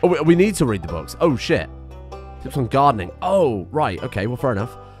 Oh, we need to read the books. Oh, shit. Tips on gardening. Oh, right. Okay, well, fair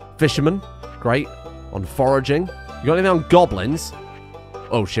enough. Fisherman. Great. On foraging. You got anything on goblins?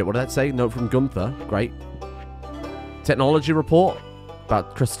 Oh, shit. What did that say? Note from Gunther. Great. Technology report.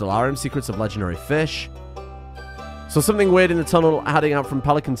 About Crystallarium. Secrets of legendary fish. So something weird in the tunnel heading out from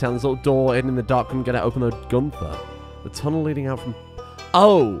Pelican Town. There's a little door hidden in the dark. Couldn't get it open though. Gunther. The tunnel leading out from...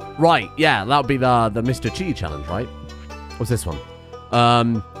 Oh, right. Yeah, that would be the Mr. Chi challenge, right? What's this one?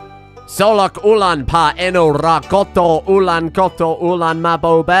 Solak ulan pa eno rakoto ulan koto ulan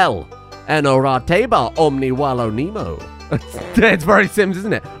mabobel. Eno rateba omni walo nemo. It's very Sims,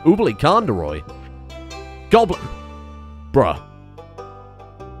 isn't it? Oobly Conderoy. Goblin. Bruh.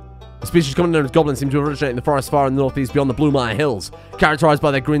 The species commonly known as goblins seem to originate in the forest far in the northeast beyond the Blue Mire Hills. Characterized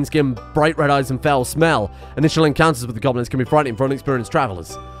by their green skin, bright red eyes, and foul smell, initial encounters with the goblins can be frightening for unexperienced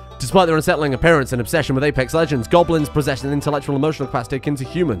travelers. Despite their unsettling appearance and obsession with apex legends, goblins possess an intellectual and emotional capacity akin to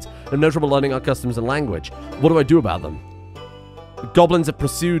humans, and no trouble learning our customs and language. What do I do about them? Goblins have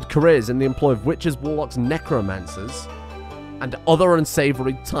pursued careers in the employ of witches, warlocks, necromancers, and other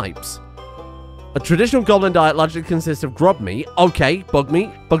unsavory types. A traditional goblin diet largely consists of grub meat, okay, bug meat,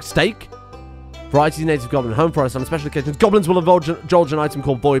 bug steak, varieties of native goblin home forest. On special occasions, goblins will indulge an item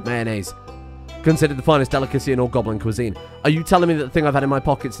called void mayonnaise, considered the finest delicacy in all goblin cuisine. Are you telling me that the thing I've had in my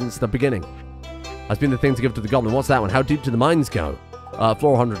pocket since the beginning has been the thing to give to the goblin? What's that one? How deep do the mines go?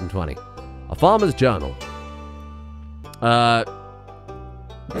 Floor 120. A farmer's journal. I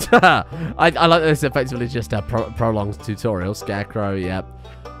like this effectively just a prolonged tutorial. Scarecrow, yep.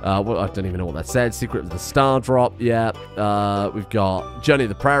 Well, I don't even know what that said. Secret of the Star Drop, yeah. We've got Journey of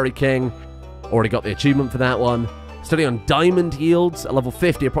the Prairie King. Already got the achievement for that one. Study on diamond yields at level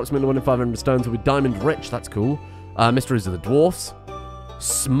 50. Approximately 1 in 500 stones will be diamond rich. That's cool. Mysteries of the Dwarfs.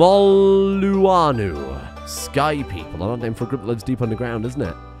 Smoluanu. Sky People. Another name for a group that lives deep underground, isn't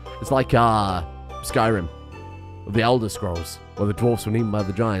it? It's like Skyrim. Of the Elder Scrolls, where the dwarfs were eaten by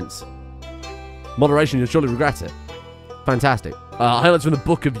the giants. Moderation, you'll surely regret it. Fantastic. Highlights from the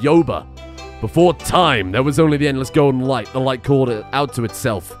Book of Yoba. Before time, there was only the endless golden light. The light called it out to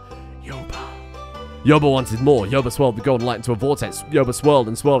itself. Yoba. Yoba wanted more. Yoba swirled the golden light into a vortex. Yoba swirled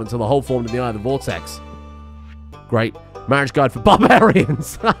and swirled until the hole formed in the eye of the vortex. Great. Marriage guide for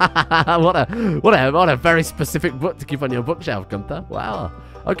barbarians. what a very specific book to keep on your bookshelf, Gunther. Wow.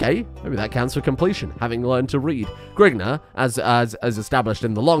 Okay, maybe that counts for completion, having learned to read. Grignr, as established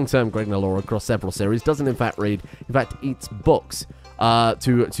in the long-term Grignr lore across several series, doesn't in fact read, in fact eats books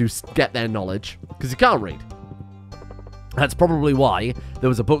to get their knowledge, because he can't read. That's probably why there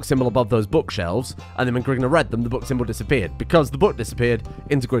was a book symbol above those bookshelves, and then when Grignr read them, the book symbol disappeared, because the book disappeared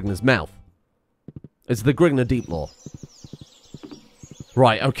into Grignr's mouth. It's the Grignr deep lore.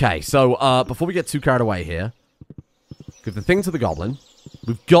 Right, okay, so before we get too carried away here, give the thing to the goblin.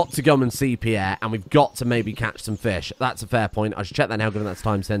 We've got to go and see Pierre, and we've got to maybe catch some fish. That's a fair point. I should check that now, given that's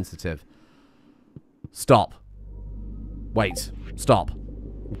time sensitive. Stop. Wait. Stop.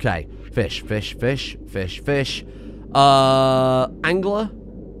 Okay. Fish, fish, fish, fish, fish. Angler?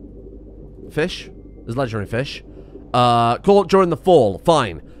 Fish? There's legendary fish. Caught during the fall.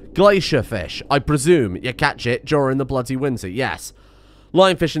 Fine. Glacier fish. I presume you catch it during the bloody winter. Yes.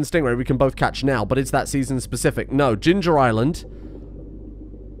 Lionfish and stingray we can both catch now, but is that season specific? No. Ginger Island.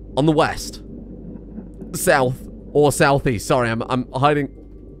 On the west. South. Or southeast. Sorry, I'm hiding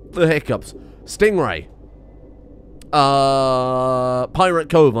the hiccups. Stingray. Pirate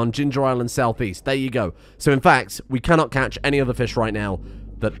Cove on Ginger Island southeast. There you go. So in fact, we cannot catch any other fish right now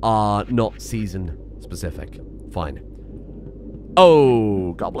that are not season specific. Fine.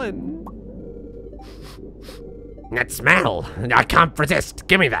 Oh, goblin. That smell. I can't resist.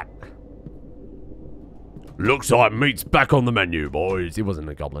 Give me that. Looks like meat's back on the menu, boys. He wasn't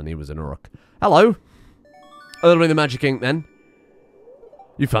a goblin, he was an Uruk. Hello. A little bit of the magic ink, then.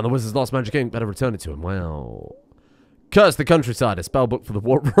 You found the wizard's lost magic ink. Better return it to him. Wow. Curse the countryside. A spellbook for the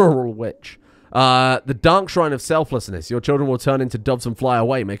rural witch. The dark shrine of selflessness. Your children will turn into doves and fly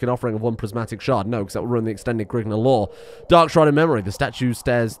away. Make an offering of one prismatic shard. No, because that will ruin the extended Grignr lore. Dark shrine of memory. The statue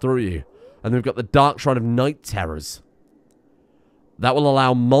stares through you. And we've got the dark shrine of night terrors. That will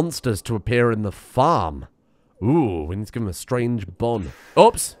allow monsters to appear in the farm. Ooh, we need to give him a strange bond.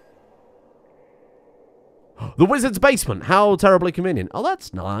 Oops. The wizard's basement. How terribly convenient. Oh,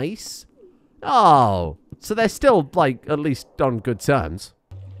 that's nice. Oh, so they're still, like, at least on good terms.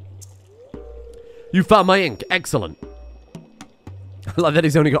 You found my ink. Excellent. I like that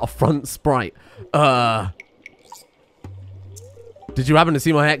he's only got a front sprite. Did you happen to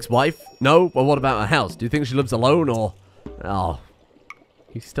see my ex-wife? No? Well, what about her house? Do you think she lives alone, or... Oh.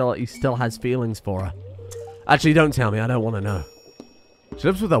 He still has feelings for her. Actually, don't tell me. I don't want to know. She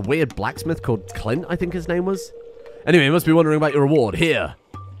lives with a weird blacksmith called Clint, I think his name was. Anyway, you must be wondering about your reward. Here.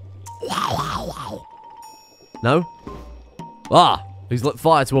 No? Ah, he's lit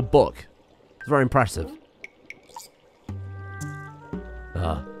fire to a book. It's very impressive.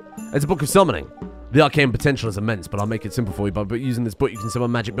 It's a book of summoning. The arcane potential is immense, but I'll make it simple for you. By using this book, you can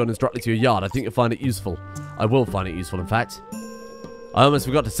summon magic buildings directly to your yard. I think you'll find it useful. I will find it useful, in fact. I almost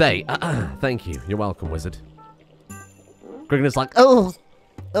forgot to say, thank you. You're welcome, wizard. Grignr's like, oh.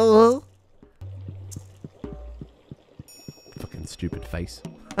 Fucking stupid face.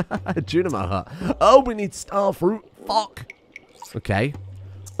 Junimo hut. Oh, we need star fruit. Fuck. Okay.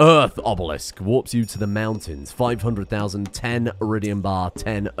 Earth obelisk warps you to the mountains. 500,000, 10 iridium bar,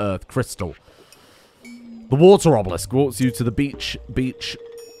 10 earth crystal. The water obelisk warps you to the beach.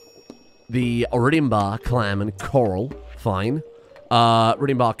 The iridium bar, clam, and coral. Fine.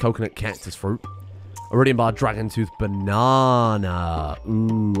 Iridium bar, coconut, cactus fruit. Iridium bar, dragon tooth, banana.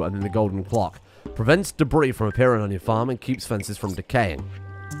 Ooh, and then the golden clock. Prevents debris from appearing on your farm and keeps fences from decaying.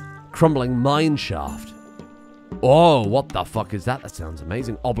 Crumbling mine shaft. Oh, what the fuck is that? That sounds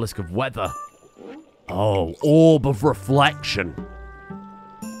amazing. Obelisk of weather. Oh, orb of reflection.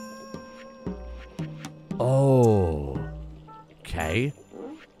 Oh. Okay.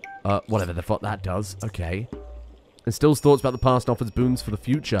 Whatever the fuck that does. Okay. Instills thoughts about the past and offers boons for the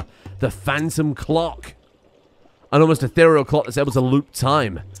future. The phantom clock. An almost ethereal clock that's able to loop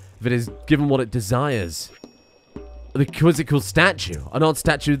time if it is given what it desires. The quizzical statue. An odd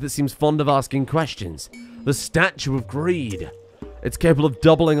statue that seems fond of asking questions. The statue of greed. It's capable of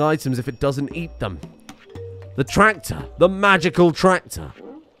doubling items if it doesn't eat them. The tractor. The magical tractor.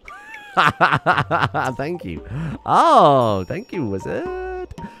 Thank you. Oh, thank you,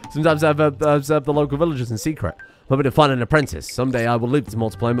 wizard. Sometimes I observe the local villagers in secret. Hoping to find an apprentice. Someday I will live to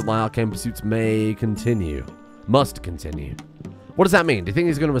multiply, but my arcane pursuits may continue. Must continue. What does that mean? Do you think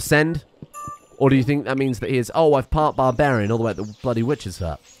he's going to ascend? Or do you think that means that he is, oh, I've part barbarian all the way at the bloody witch's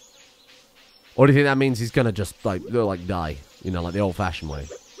hut? Or do you think that means he's going to just, like die? You know, like the old-fashioned way.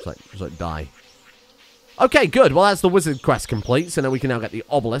 Just like die. Okay, good. Well, that's the wizard quest complete. So now we can now get the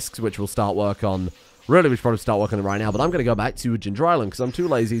obelisks, which we'll start work on Really, we should probably start working on it right now, but I'm going to go back to Ginger Island because I'm too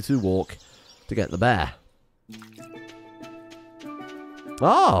lazy to walk to get the bear.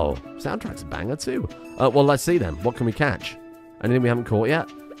 Oh, soundtrack's a banger too. Well, let's see then. What can we catch? Anything we haven't caught yet?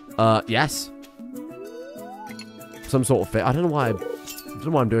 Yes. Some sort of fish. I don't know why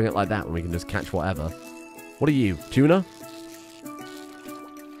I'm doing it like that when we can just catch whatever. What are you? Tuna?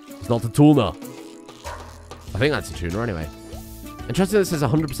 It's not a tuna. I think that's a tuna anyway. Interesting this says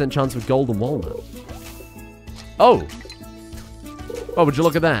 100% chance of golden walnut. Oh. Oh, would you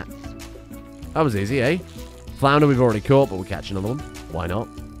look at that? That was easy, eh? Flounder we've already caught, but we'll catch another one. Why not?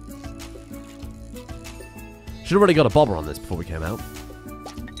 Should have already got a bobber on this before we came out.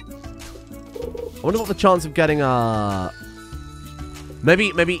 I wonder what the chance of getting a...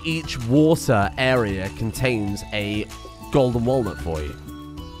 Maybe each water area contains a golden walnut for you.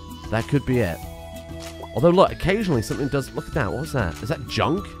 That could be it. Although, look, occasionally something does... Look at that. What was that? Is that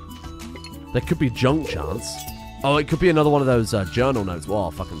junk? There could be junk chance. Oh, it could be another one of those journal notes. Whoa,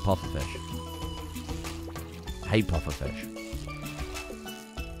 fucking pufferfish. I hate pufferfish.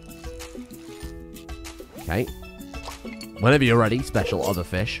 Okay. Whenever you're ready, special other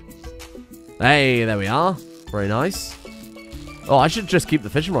fish. Hey, there we are. Very nice. Oh, I should just keep the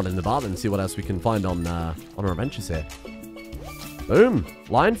fishing rod in the bar and see what else we can find on our adventures here. Boom.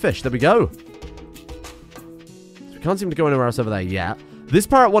 Lionfish. There we go. We can't seem to go anywhere else over there yet. This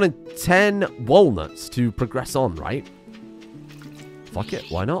pirate wanted 10 walnuts to progress on, right? Fuck it.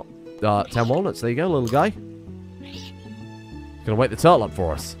 Why not? 10 walnuts. There you go, little guy. Gonna wake the turtle up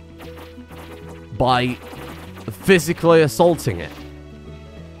for us. By physically assaulting it.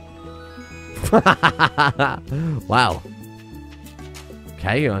 Wow.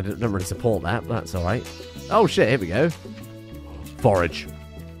 Okay, I don't really support that, but that's alright. Oh shit, here we go. Forage.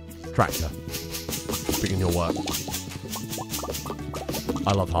 Tractor. Begin your work.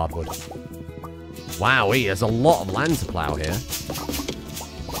 I love hardwood. Wowee, there's a lot of land to plow here. I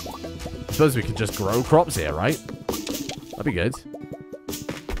suppose we could just grow crops here, right? That'd be good.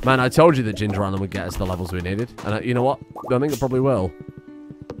 Man, I told you that Ginger Island would get us the levels we needed. And you know what? I think it probably will.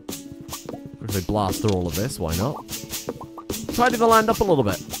 Quickly blast through all of this, why not? Tidy the land up a little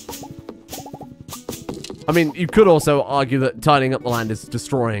bit. I mean, you could also argue that tidying up the land is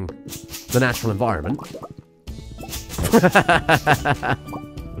destroying the natural environment.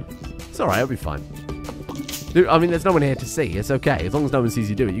 It's alright, it'll be fine. Dude, I mean, there's no one here to see. It's okay. As long as no one sees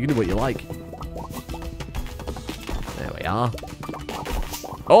you do it, you can do what you like. There we are.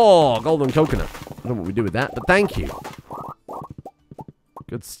 Oh, golden coconut. I don't know what we do with that, but thank you.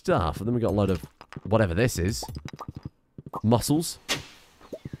 Good stuff. And then we got a load of whatever this is. Mussels.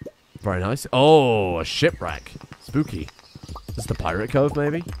 Very nice. Oh, a shipwreck. Spooky. Is this the pirate cove,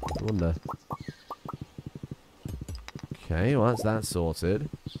 maybe? I wonder. Okay, well, that's that sorted.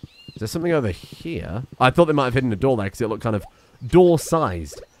 Is there something over here? I thought they might have hidden a door there because it looked kind of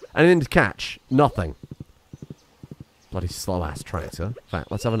door-sized. Anything to catch? Nothing. Bloody slow-ass tractor. In fact,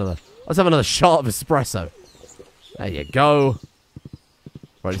 let's have another shot of espresso. There you go.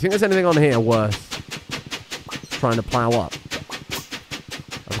 Right, do you think there's anything on here worth trying to plow up?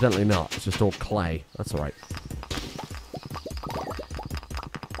 Evidently not. It's just all clay. That's alright.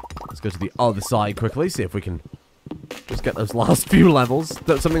 Let's go to the other side quickly, see if we can just get those last few levels.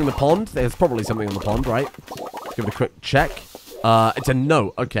 There's something in the pond. There's probably something in the pond, right? Give it a quick check. It's a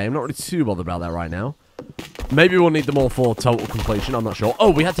note. Okay, I'm not really too bothered about that right now. Maybe we'll need them all for total completion. I'm not sure. Oh,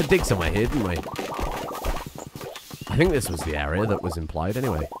 we had to dig somewhere here, didn't we? I think this was the area that was implied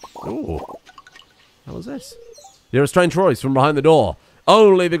anyway. Ooh. How was this? You're a strange voice from behind the door.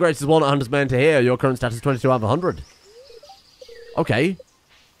 Only the greatest walnut hunters may enter here. Your current status is 22 out of 100. Okay.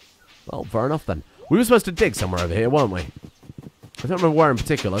 Well, fair enough then. We were supposed to dig somewhere over here, weren't we? I don't remember where in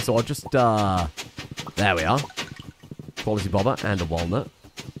particular, so I'll just, there we are. Quality bobber and a walnut.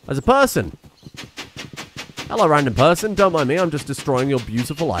 There's a person. Hello, random person. Don't mind me. I'm just destroying your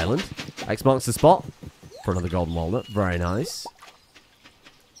beautiful island. X marks the spot for another golden walnut. Very nice.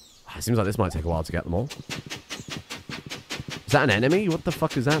 It seems like this might take a while to get them all. Is that an enemy? What the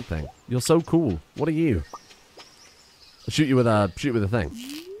fuck is that thing? You're so cool. What are you? I'll shoot you with a thing.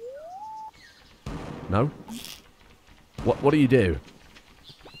 No? What do you do?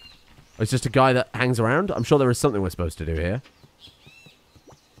 It's just a guy that hangs around? I'm sure there is something we're supposed to do here.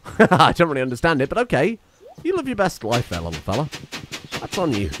 I don't really understand it, but okay. You live your best life there, little fella. That's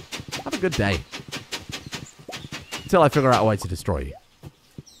on you. Have a good day. Until I figure out a way to destroy you.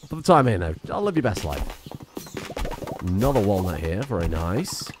 For the time being, though, I'll live your best life. Another walnut here. Very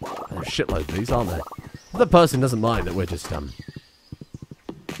nice. There's shitloads of these, aren't there? The person doesn't mind that we're just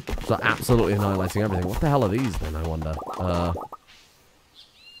absolutely annihilating everything. What the hell are these, then, I wonder?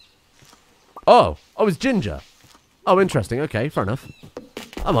 Oh. Oh, it's ginger. Oh, interesting. Okay, fair enough.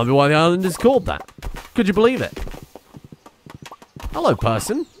 That might be why the island is called that. Could you believe it? Hello,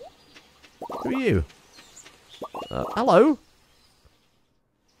 person. Who are you? Hello?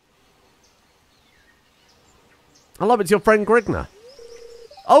 Hello, it's your friend Grignr.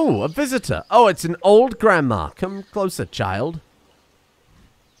 Oh, a visitor. Oh, it's an old grandma. Come closer, child.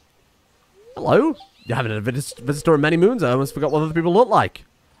 Hello? You haven't had a visitor in many moons. I almost forgot what other people look like.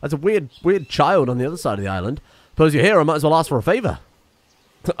 That's a weird child on the other side of the island. Suppose you're here, I might as well ask for a favor.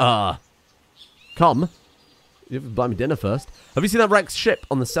 Come. You have to buy me dinner first. Have you seen that wrecked ship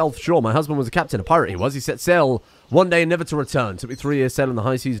on the south shore? My husband was a captain, a pirate he was. He set sail one day and never to return. Took me 3 years sailing the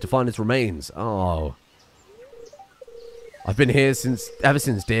high seas to find its remains. Oh. I've been here ever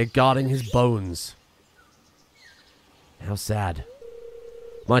since, dear, guarding his bones. How sad.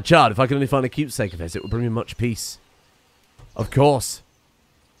 My child, if I could only find a keepsake of his, it would bring me much peace. Of course.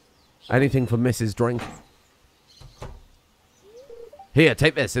 Anything for Mrs. Drink. Here,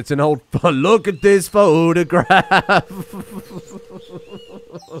 take this. It's an old... Look at this photograph.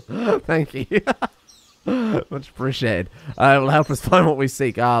 Thank you. Much appreciated. It will help us find what we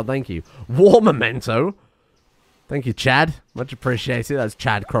seek. Ah, thank you. War memento. Thank you, Chad. Much appreciated. That's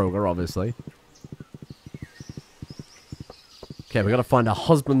Chad Kroger, obviously. Okay, we got to find our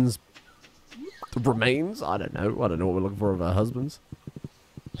husband's remains. I don't know. I don't know what we're looking for with our husbands.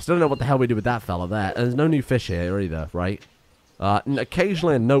 Still don't know what the hell we do with that fella there. And there's no new fish here either, right?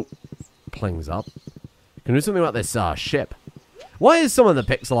 Occasionally a note plings up. Can we do something about this ship? Why is some of the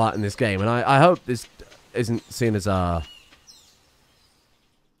pixel art in this game? And I hope this isn't seen as Oh,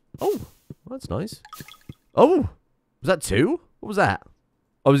 that's nice. Oh, was that 2? What was that?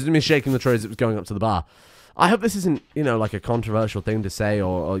 Oh, was it me shaking the tray as it was going up to the bar? I hope this isn't, you know, like a controversial thing to say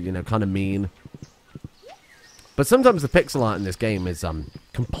or you know, kind of mean. But sometimes the pixel art in this game is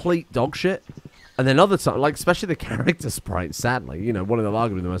complete dog shit. And then other times, like especially the character sprites, sadly, you know, one of the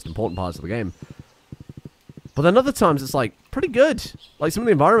arguably the most important parts of the game. But then other times it's like pretty good. Like some of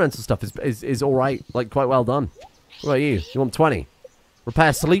the environmental stuff is all right, like quite well done. What about you? You want 20?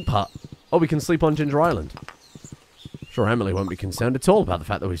 Repair sleep hut. Oh, we can sleep on Ginger Island. Sure, Emily won't be concerned at all about the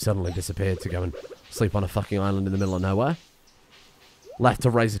fact that we've suddenly disappeared to go and sleep on a fucking island in the middle of nowhere. Left to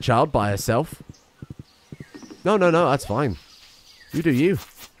raise a child by herself. No, that's fine. You do you.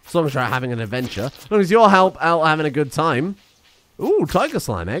 As long as you're out having an adventure. As long as you're out having a good time. Ooh, tiger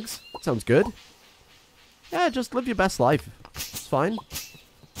slime eggs. That sounds good. Yeah, just live your best life. It's fine.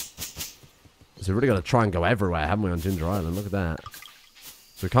 So we really got to try and go everywhere, haven't we, on Ginger Island? Look at that.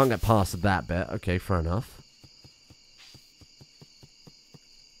 So we can't get past that bit. Okay, fair enough.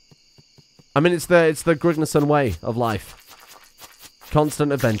 I mean, it's the Grignrson way of life.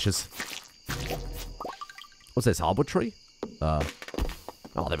 Constant adventures. What's this, arbitrary? Oh,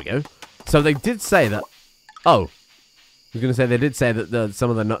 there we go. So they did say that... Oh. I was going to say, they did say that some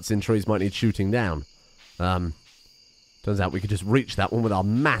of the nuts in trees might need shooting down. Turns out we could just reach that one with our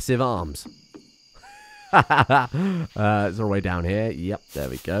massive arms. It's all the way down here. Yep, there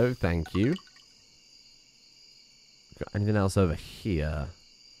we go. Thank you. Got anything else over here?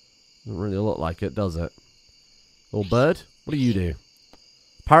 Doesn't really look like it, does it? Little bird? What do you do?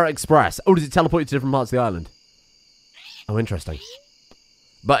 Pirate Express. Oh, does it teleport you to different parts of the island? Oh, interesting.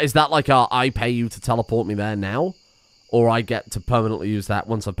 But is that like I pay you to teleport me there now? Or I get to permanently use that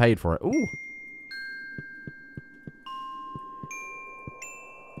once I've paid for it? Ooh.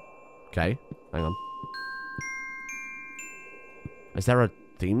 Okay, hang on. Is there a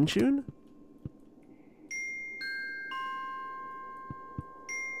theme tune?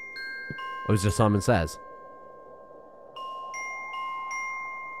 Or is it just Simon Says?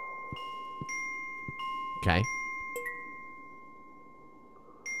 Okay.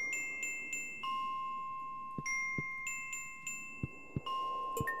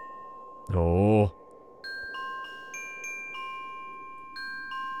 Oh.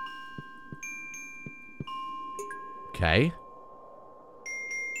 Okay.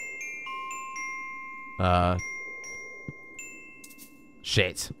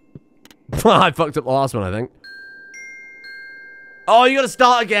 Shit. I fucked up the last one, I think. Oh, you gotta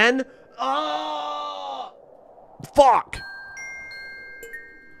start again? Oh! Fuck!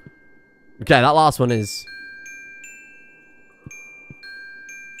 Okay, that last one is...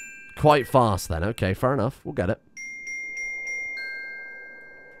 quite fast then. Okay, fair enough. We'll get it.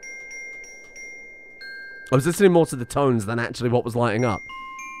 I was listening more to the tones than actually what was lighting up.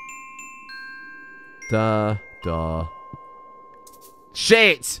 Da.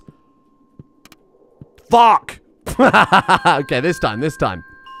 Shit! Fuck! Okay, this time. This time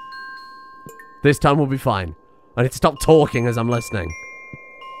we'll be fine. I need to stop talking as I'm listening.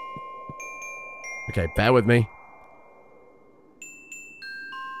 Okay, bear with me.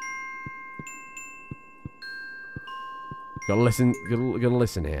 Gotta listen. Gotta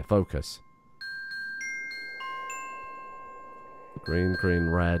listen here. Focus. Green, green,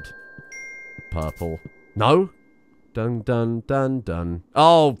 red, purple. No. Dun, dun, dun, dun.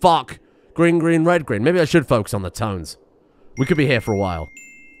 Oh, fuck. Green, green, red, green. Maybe I should focus on the tones. We could be here for a while.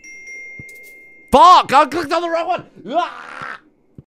 Fuck! I clicked on the wrong one! Ah!